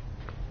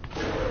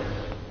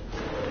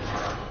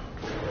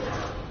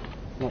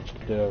much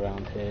to do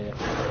around here.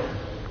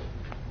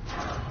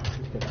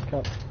 Let's get back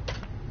up.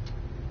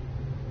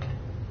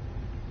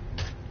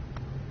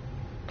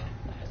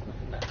 There's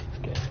nothing there. That's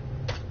good.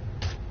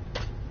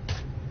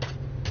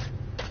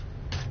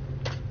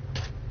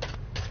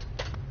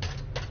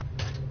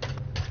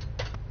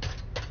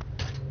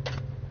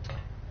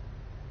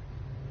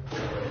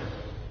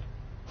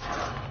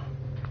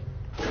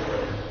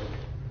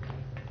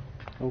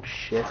 Oh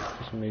shit,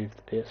 just moved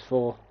the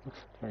PS4. That's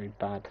very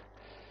bad.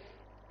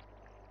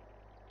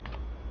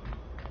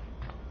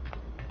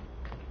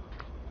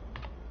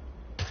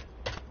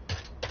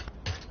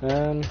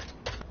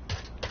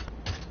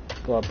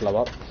 Gotta blow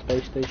up the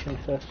space station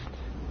first.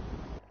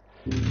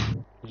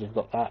 You've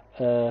got that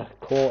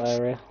core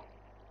area.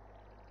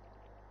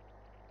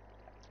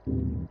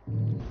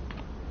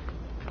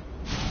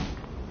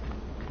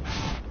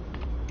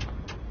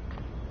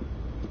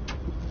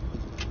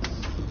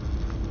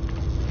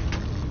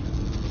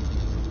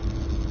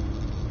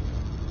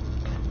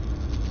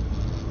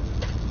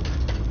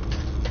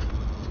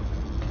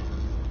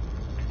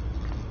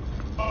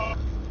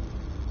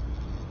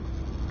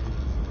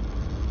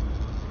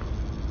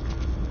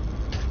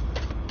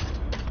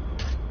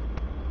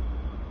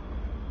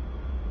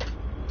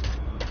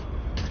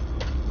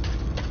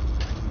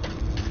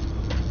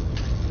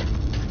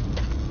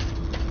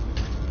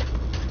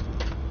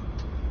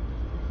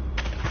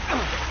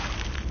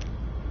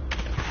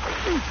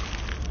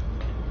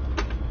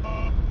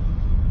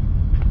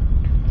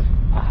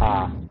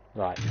 Aha,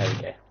 right, there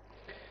we go.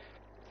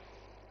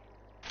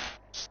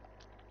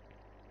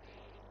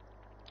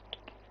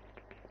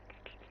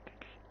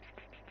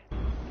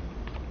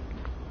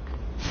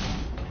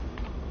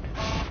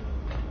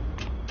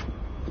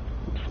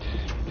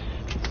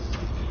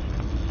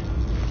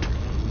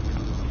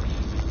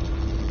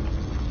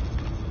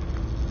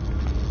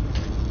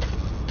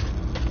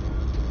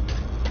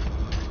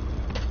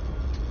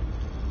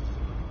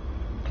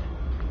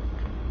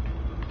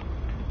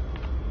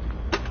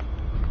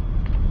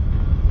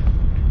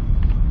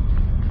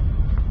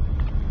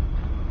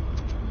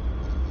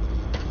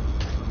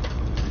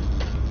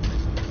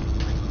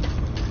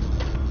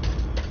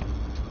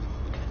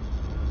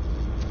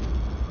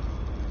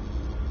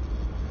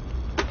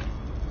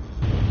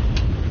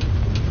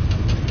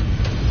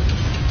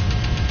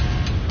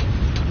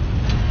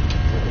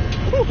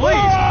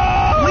 Please,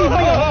 leave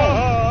me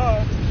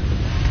alone.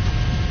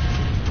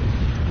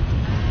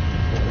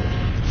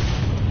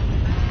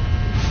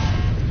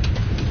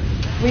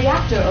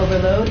 Reactor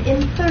overload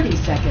in 30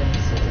 seconds.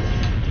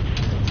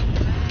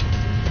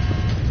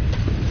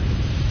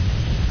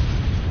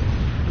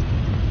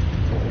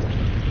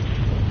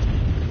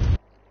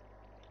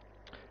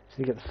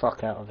 So get the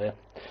fuck out of here,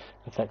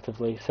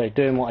 effectively. So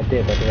doing what I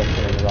did, I did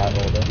everything in the right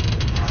order.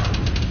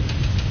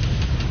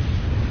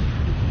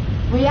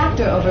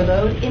 Reactor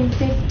overload in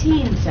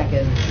 15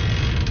 seconds.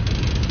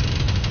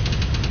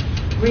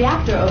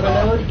 Reactor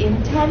overload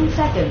in 10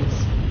 seconds.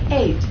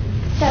 8,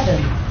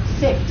 7,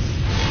 6,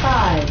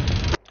 5.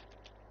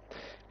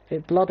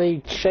 It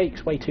bloody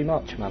shakes way too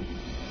much, man.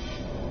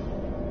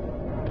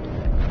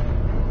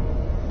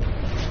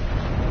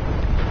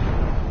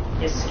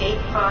 Escape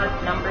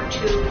pod number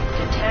 2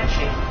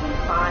 detaching in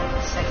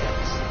 5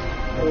 seconds.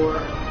 4,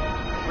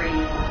 3,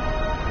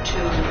 2,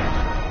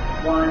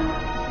 1,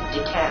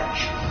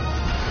 detach.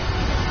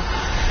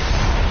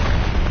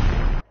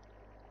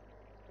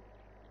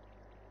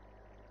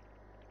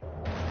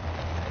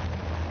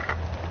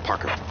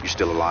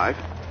 alive.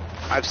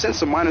 I've sent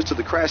some miners to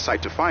the crash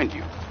site to find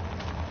you.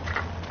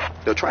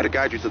 They'll try to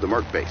guide you to the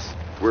Merc base.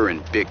 We're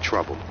in big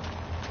trouble.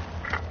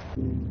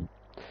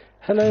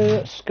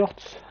 Hello,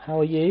 Scott. How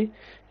are you?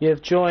 You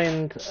have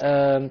joined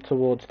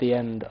towards the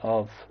end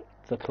of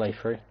the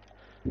playthrough.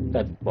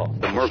 The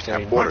Mercs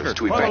have orders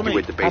to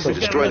evacuate the base and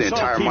destroy the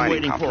entire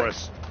mining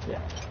complex.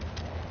 Yeah.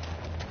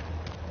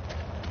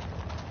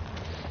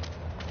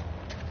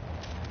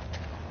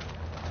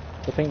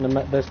 I think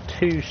there's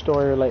 2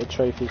 story-related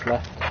trophies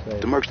left. So.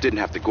 The Mercs didn't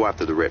have to go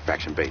after the Red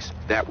Faction base.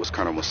 That was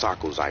Colonel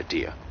Masako's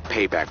idea.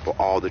 Payback for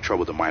all the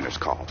trouble the miners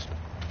caused.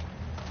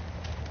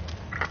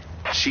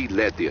 She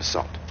led the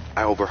assault.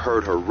 I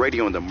overheard her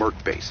radioing the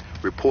Merc base,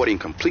 reporting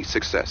complete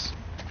success.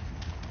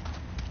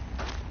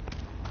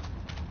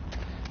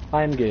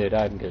 I'm good.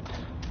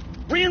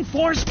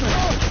 Reinforcement!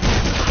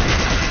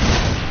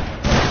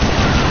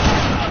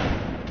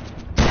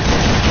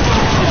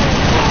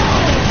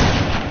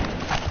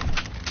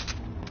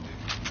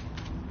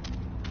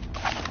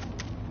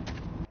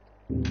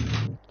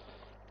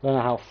 I don't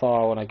know how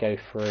far I want to go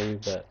through,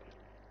 but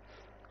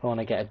I want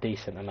to get a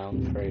decent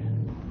amount through.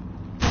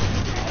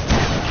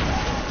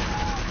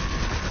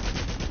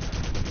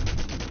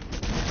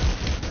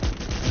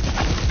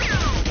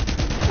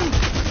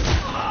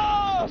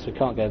 So we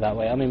can't go that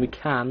way. I mean, we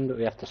can, but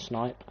we have to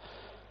snipe.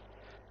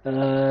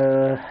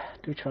 Do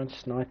we try and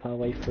snipe our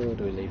way through, or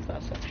do we leave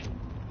that section?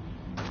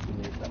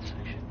 We leave that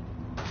section.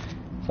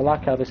 So I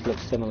like how this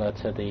looks similar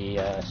to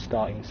the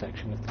starting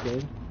section of the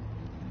game.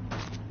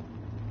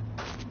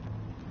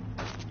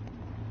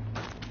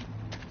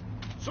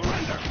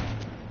 Surrender!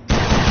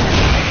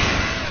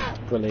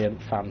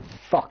 Brilliant,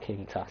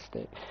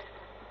 fan-fucking-tastic.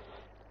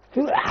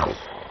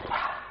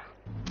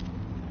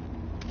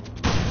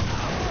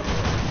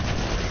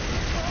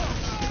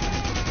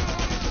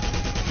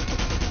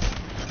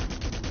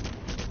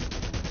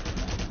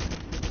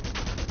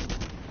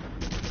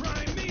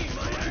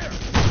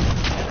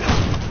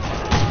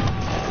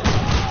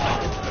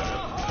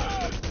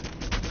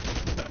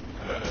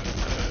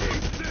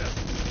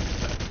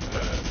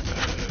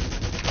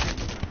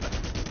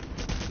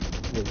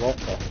 What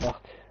the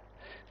fuck?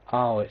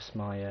 Oh, it's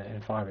my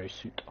Enviro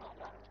suit.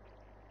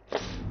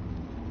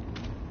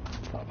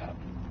 Fuck that.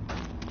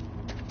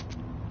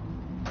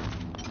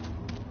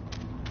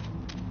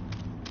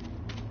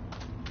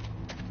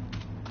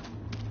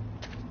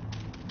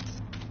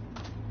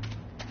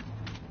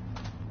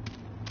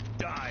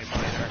 Die,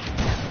 miner!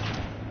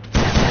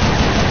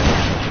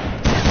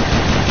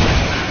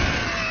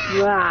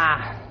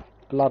 Ah!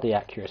 Bloody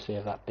accuracy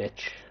of that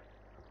bitch.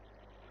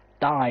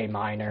 Die,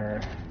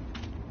 miner.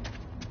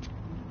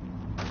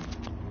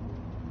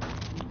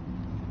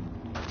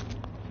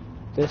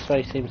 This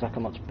way seems like a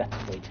much better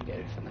way to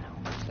go for now.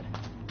 So.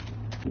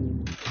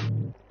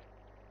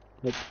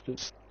 Let's do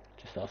just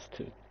us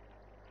two.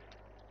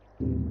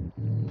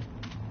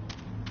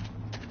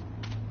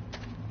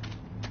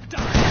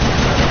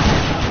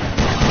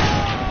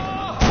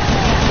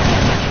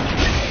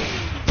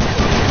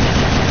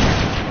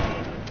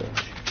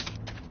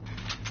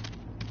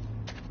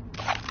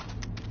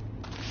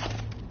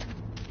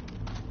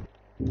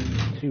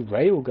 Two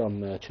railgun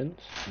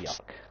merchants. Yuck.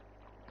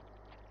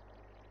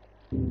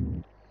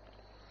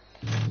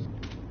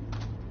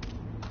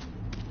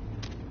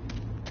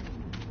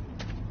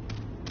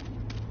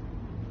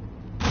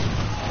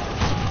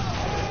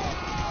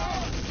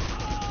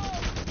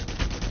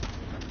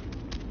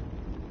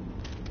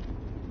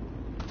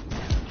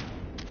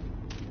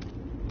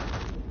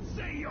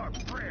 Say your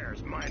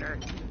prayers, miner!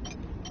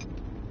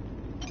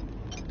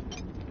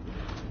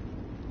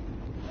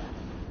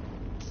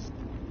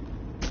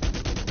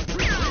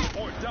 Retreat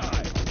or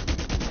die!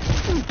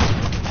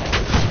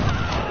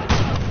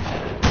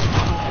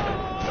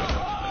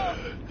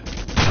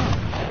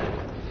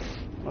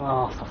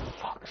 Oh, for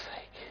fuck's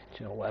sake.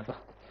 Do you know, whatever.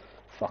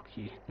 Fuck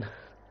you.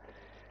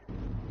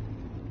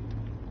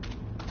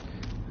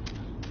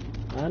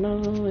 I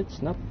know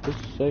it's not the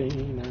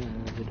same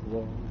as it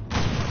was.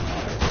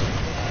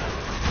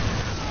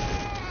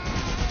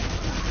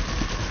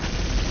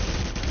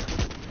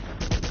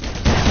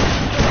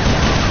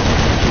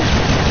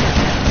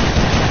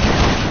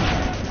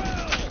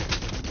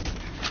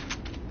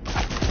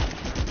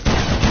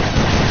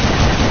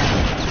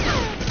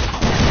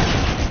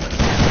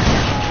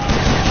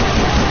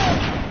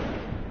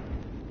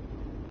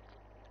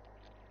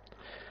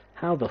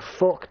 How the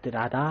fuck did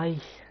I die?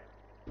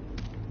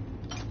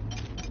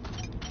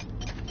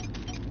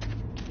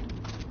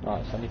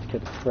 Alright, so I need to kill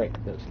the prick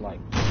that's like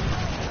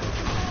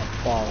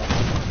far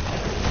ahead.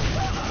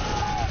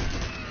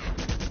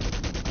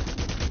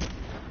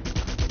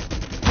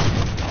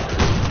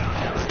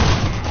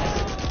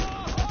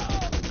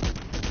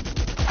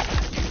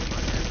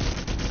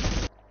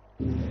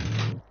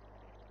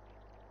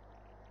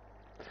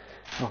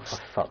 Oh, for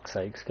fuck's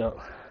sake, Scott.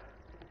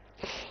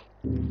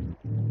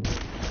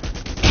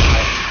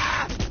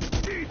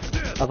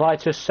 Have I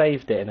just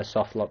saved it in a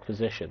soft lock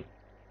position?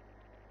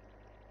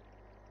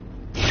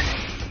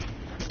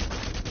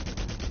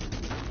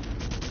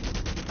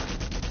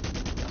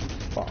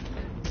 Fuck.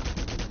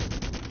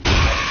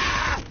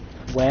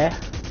 Where?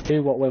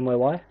 Who, what, when, where,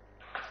 why?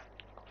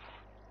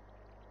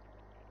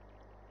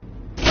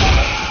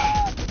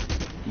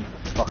 You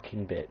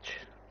fucking bitch.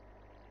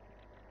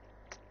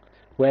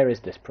 Where is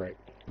this prick?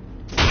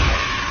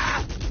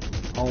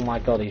 Oh my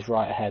god, he's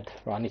right ahead.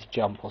 Right, I need to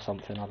jump or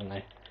something, I don't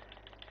know.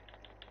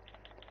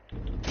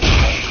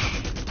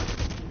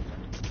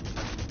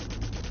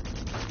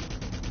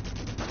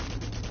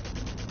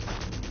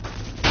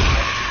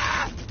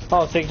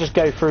 Oh, so you just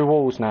go through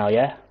walls now,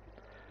 yeah?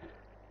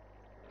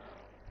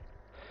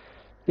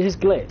 This is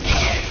glitch.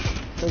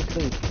 So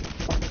clean.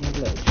 Fucking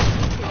glitch.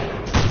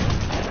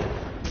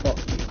 Fuck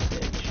you,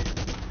 bitch.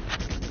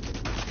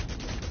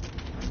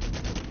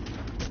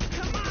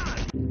 Come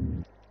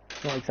on!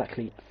 It's not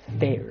exactly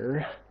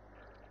fair,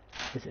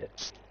 is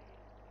it?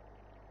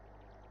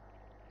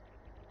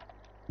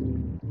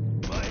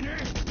 Miner,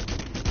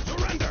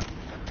 surrender!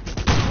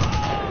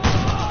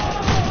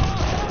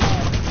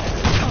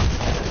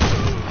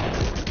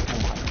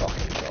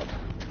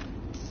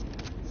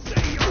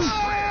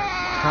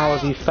 How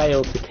have you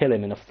failed to kill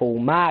him in a full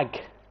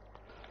mag?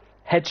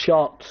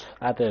 Headshot,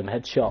 Adam,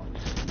 headshot.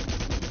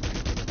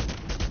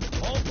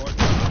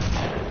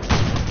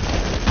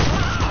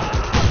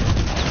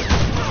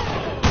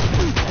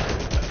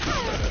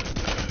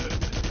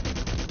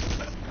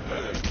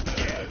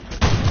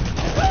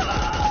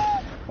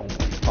 Oh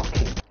my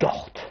fucking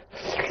god.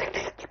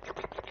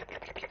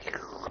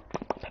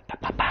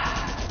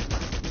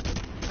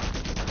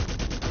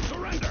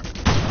 Surrender!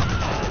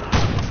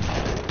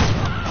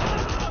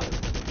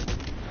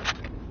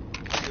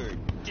 You're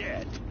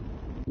dead.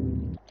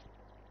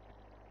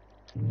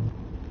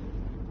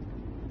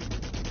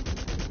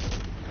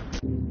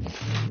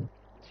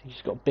 So you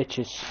just got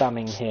bitches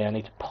spamming here. I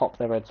need to pop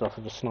their heads off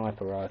with a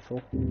sniper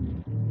rifle.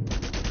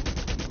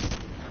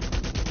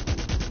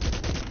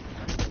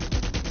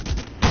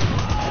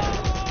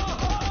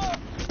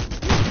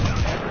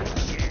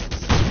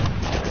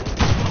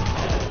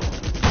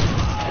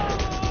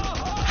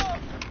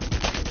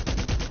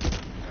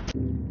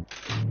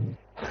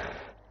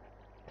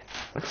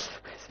 This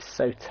is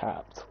so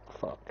tapped.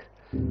 Fuck.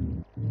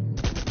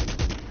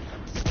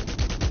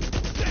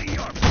 Say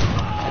your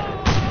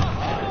die,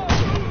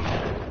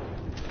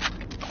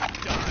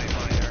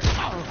 miner.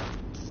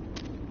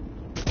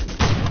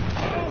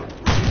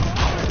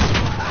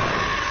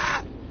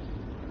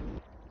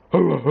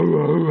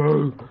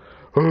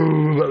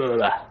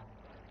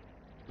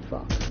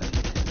 Fuck.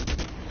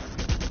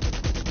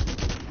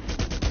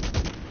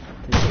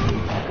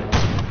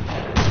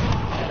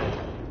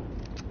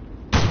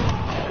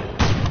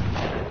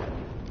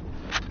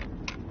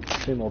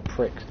 Two more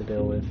pricks to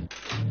deal with.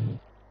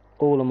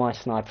 All of my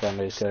sniper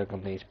ammo is going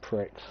on these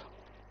pricks.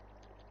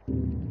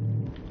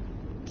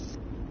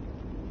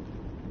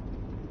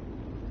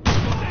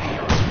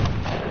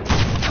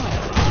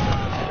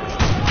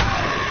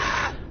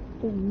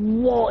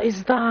 What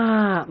is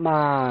that,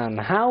 man?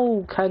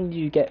 How can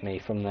you get me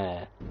from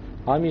there?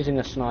 I'm using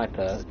a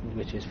sniper,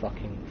 which is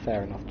fucking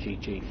fair enough.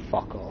 GG,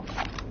 fuck off.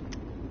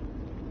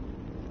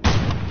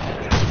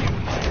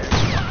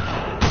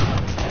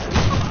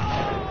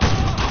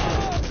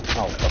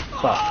 Oh, for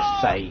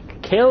fuck's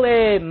sake. Kill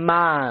him,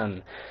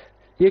 man!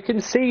 You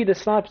can see the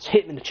sniper's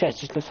hit him in the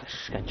chest, just looks like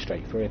it's going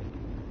straight through him.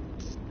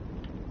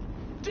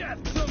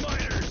 Death to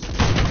miners!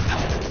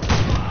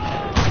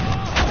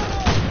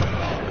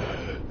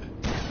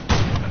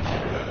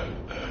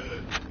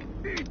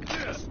 Eat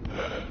this!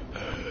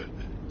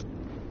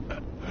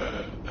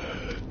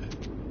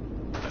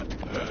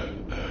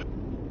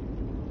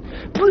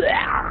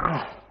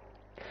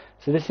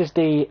 So this is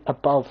the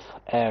above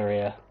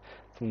area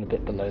from the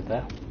bit below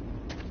there.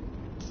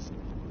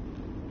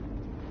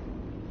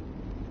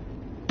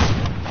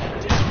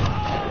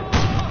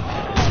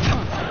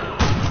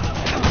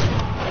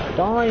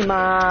 Die,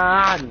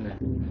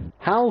 man!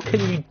 How can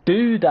you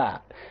do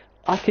that?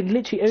 I can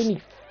literally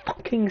only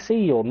fucking see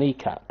your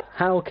kneecap.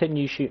 How can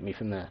you shoot me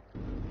from there?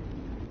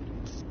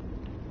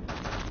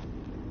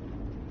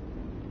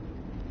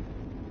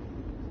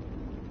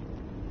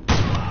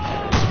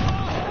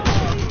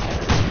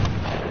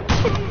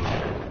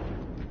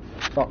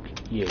 Fuck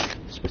you.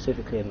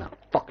 Specifically in that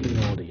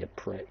fucking order, you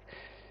prick.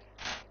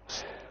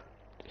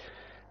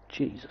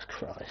 Jesus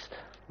Christ.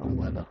 Oh,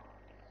 weather.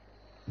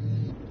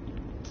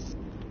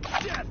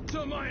 Death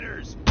to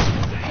miners!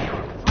 Say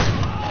your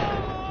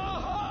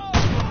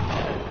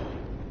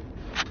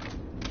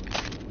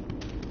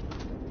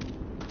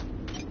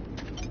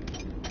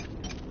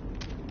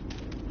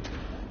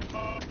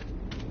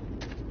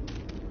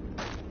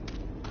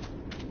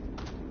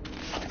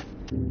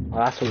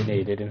Well, that's all we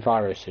needed.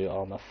 Envirosuit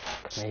armor.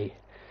 Fuck me.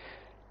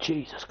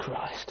 Jesus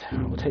Christ.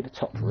 We'll take the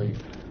top route.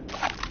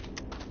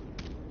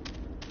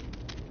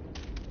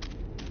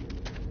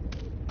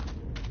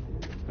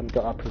 And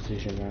got our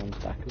precision rounds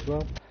back as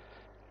well.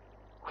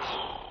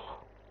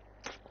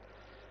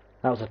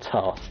 That was a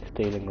task,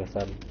 dealing with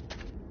them.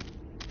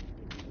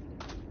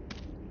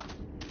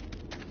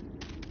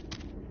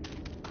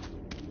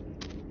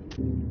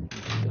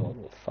 God,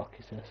 what the fuck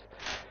is this?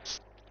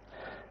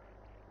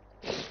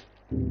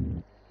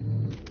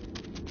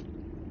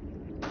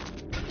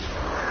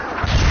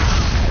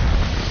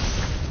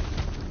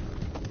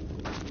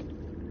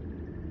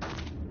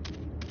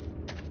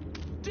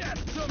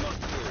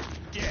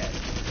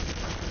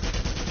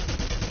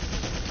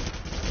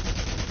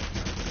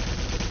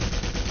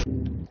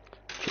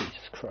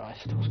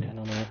 Christ, what's going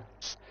on here?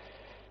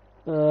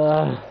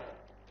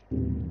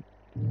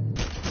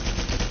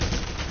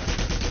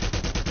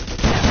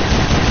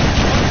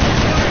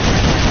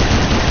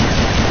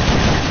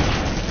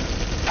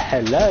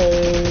 Hello?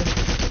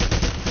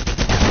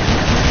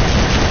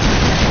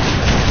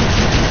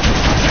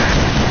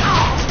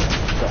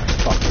 What the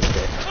fuck is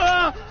this?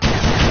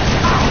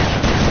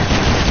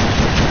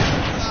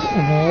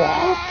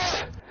 What?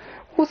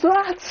 What's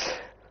that?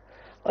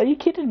 Are you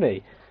kidding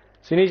me?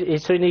 So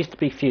he needs to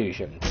be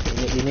fusioned.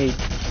 He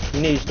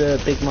needs the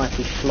big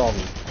mighty schlong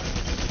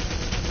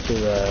to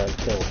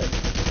kill him.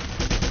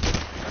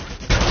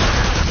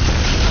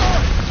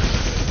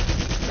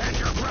 Stand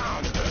your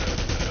ground.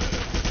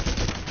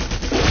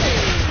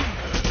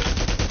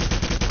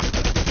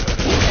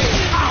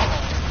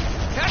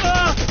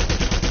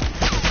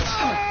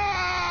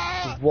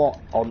 What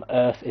on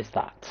earth is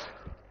that?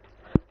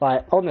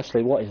 Like,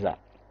 honestly, what is that?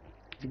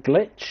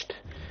 Glitched?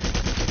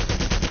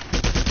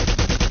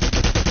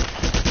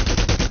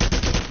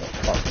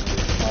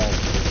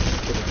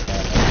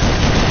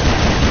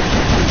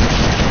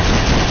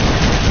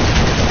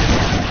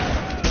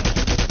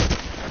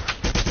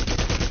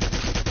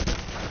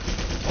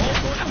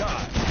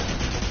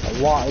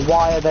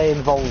 Why are they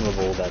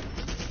invulnerable then?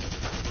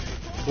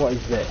 What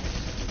is this?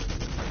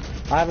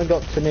 I haven't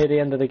got to near the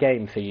end of the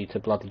game for you to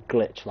bloody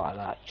glitch like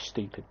that, you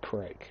stupid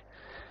prick.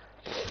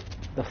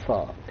 The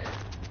fuck?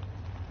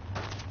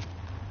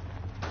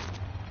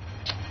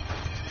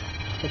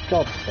 For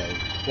God's sake,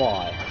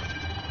 why?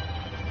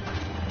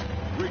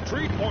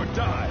 Retreat or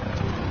die.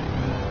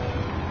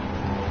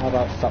 How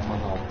about suck my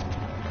knob?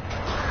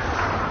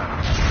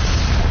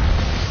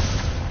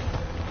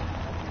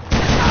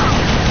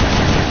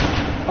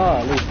 Oh,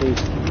 at least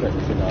these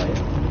tricks are dying.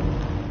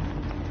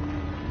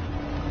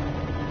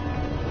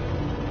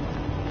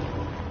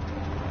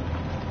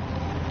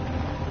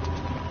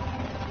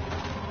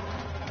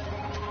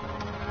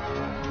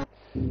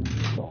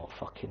 Oh,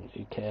 fucking,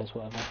 who cares,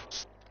 whatever.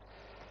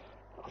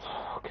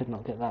 I could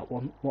not get that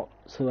one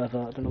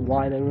whatsoever. I don't know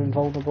why they were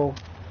invulnerable,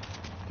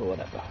 but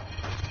whatever.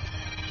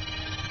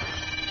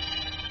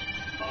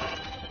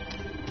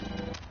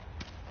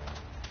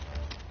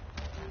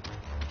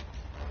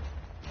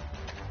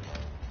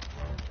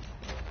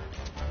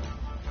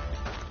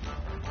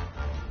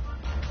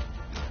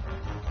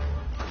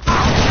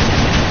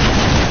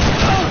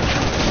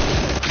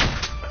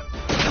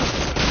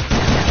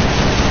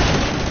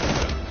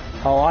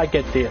 Oh, I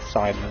get the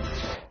assignment.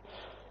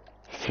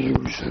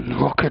 Fusion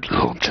rocket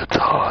launcher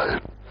time.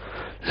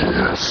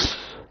 Yes.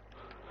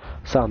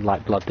 Sound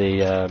like bloody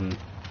the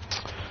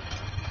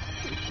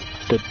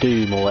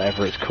Doom or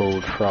whatever it's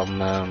called from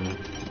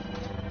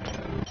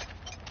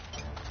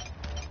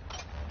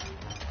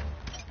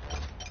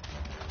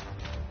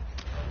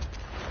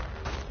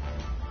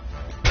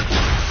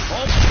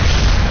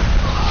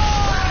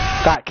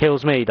That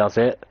kills me, does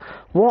it?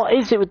 What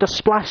is it with the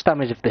splash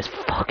damage of this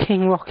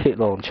fucking rocket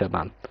launcher,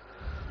 man?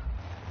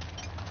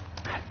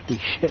 Holy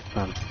shit,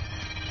 man.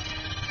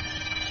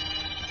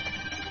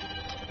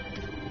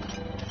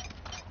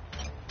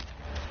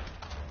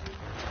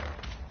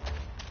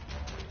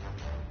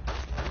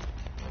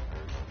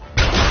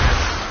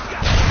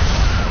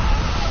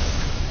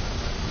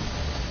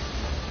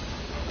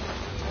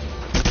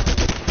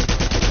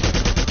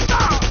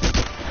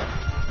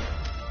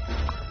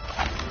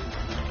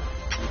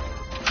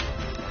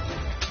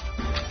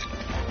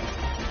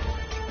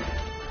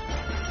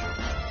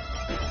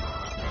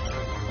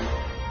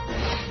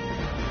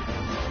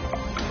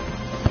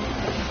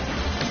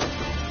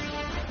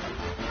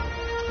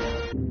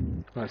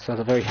 That sounds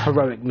a very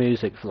heroic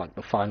music for like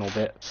the final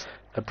bit.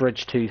 A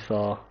bridge too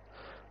far.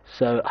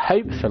 So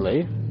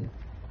hopefully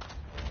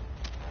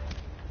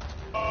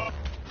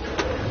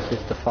this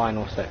is the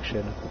final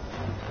section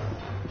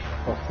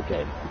of the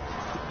game.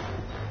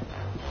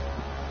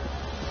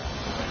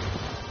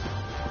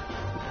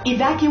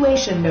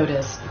 Evacuation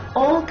notice.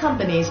 All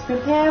companies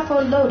prepare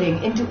for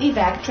loading into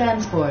evac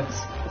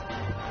transports.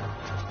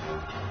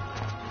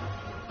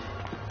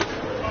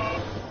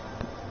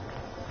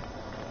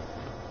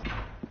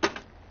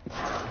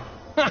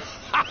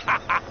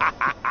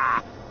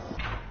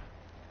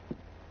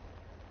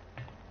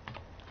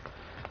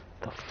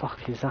 The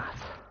fuck is that?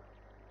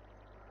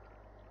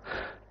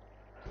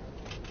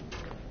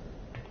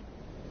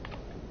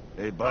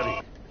 Hey,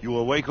 buddy, you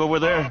awake over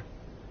there?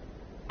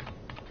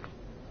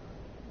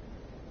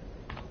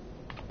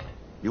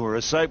 You were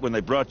a sight when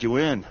they brought you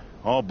in,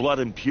 all blood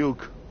and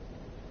puke.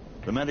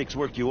 The medics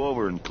worked you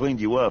over and cleaned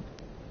you up.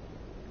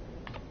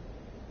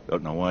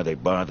 Don't know why they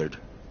bothered.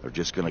 They're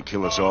just gonna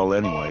kill us all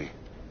anyway.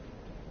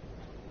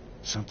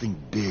 Something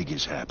big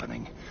is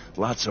happening.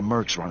 Lots of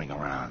mercs running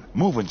around,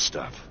 moving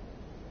stuff.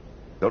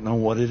 Don't know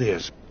what it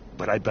is,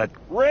 but I bet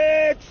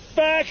Red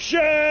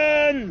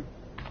Faction!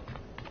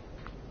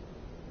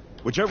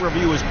 Whichever of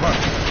you is part.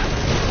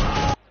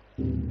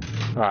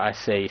 Right, I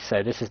see.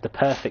 So this is the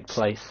perfect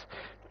place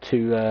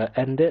to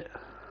end it.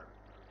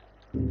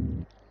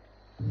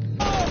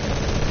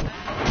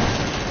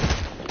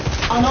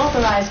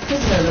 Unauthorized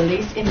prisoner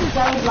release in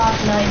cell block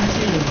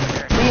 19.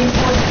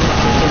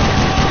 Reinforcements needed.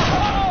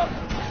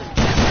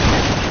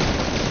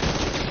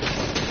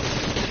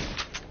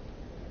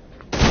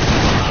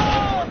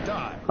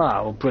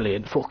 Oh,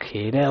 brilliant.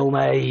 Fucking hell,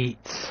 mate.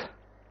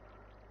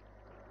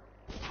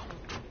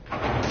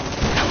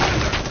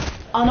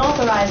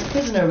 Unauthorized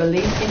prisoner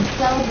release in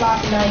cell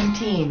block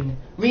 19.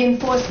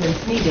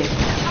 Reinforcements needed.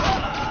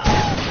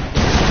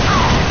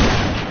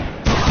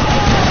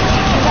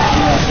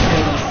 Evacuation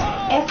radius.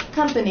 F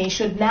Company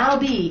should now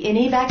be in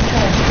evac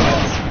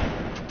transport.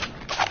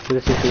 So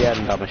this is the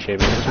end, I'm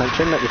assuming. It was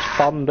mentioned that it was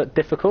fun but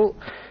difficult.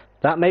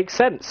 That makes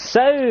sense.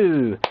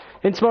 So,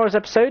 in tomorrow's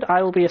episode,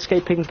 I will be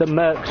escaping the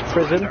Mercs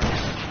prison,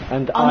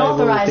 and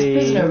Unauthorized I will be...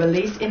 prisoner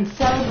release in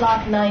cell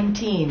block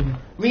 19.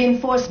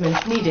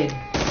 Reinforcements needed.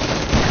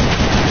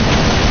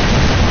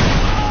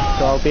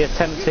 So I'll be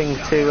attempting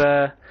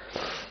to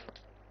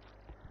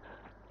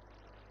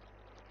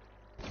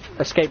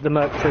escape the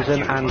Merc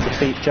prison and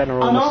defeat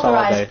General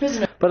Unauthorized Masado.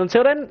 prisoner. But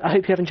until then, I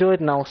hope you have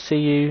enjoyed, and I'll see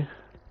you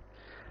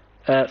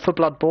for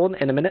Bloodborne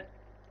in a minute.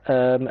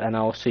 And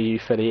I'll see you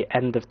for the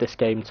end of this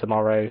game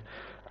tomorrow,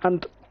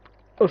 and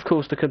of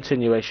course the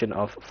continuation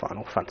of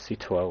Final Fantasy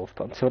XII.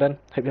 But until then,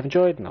 hope you have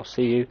enjoyed, and I'll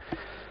see you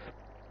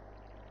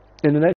in the next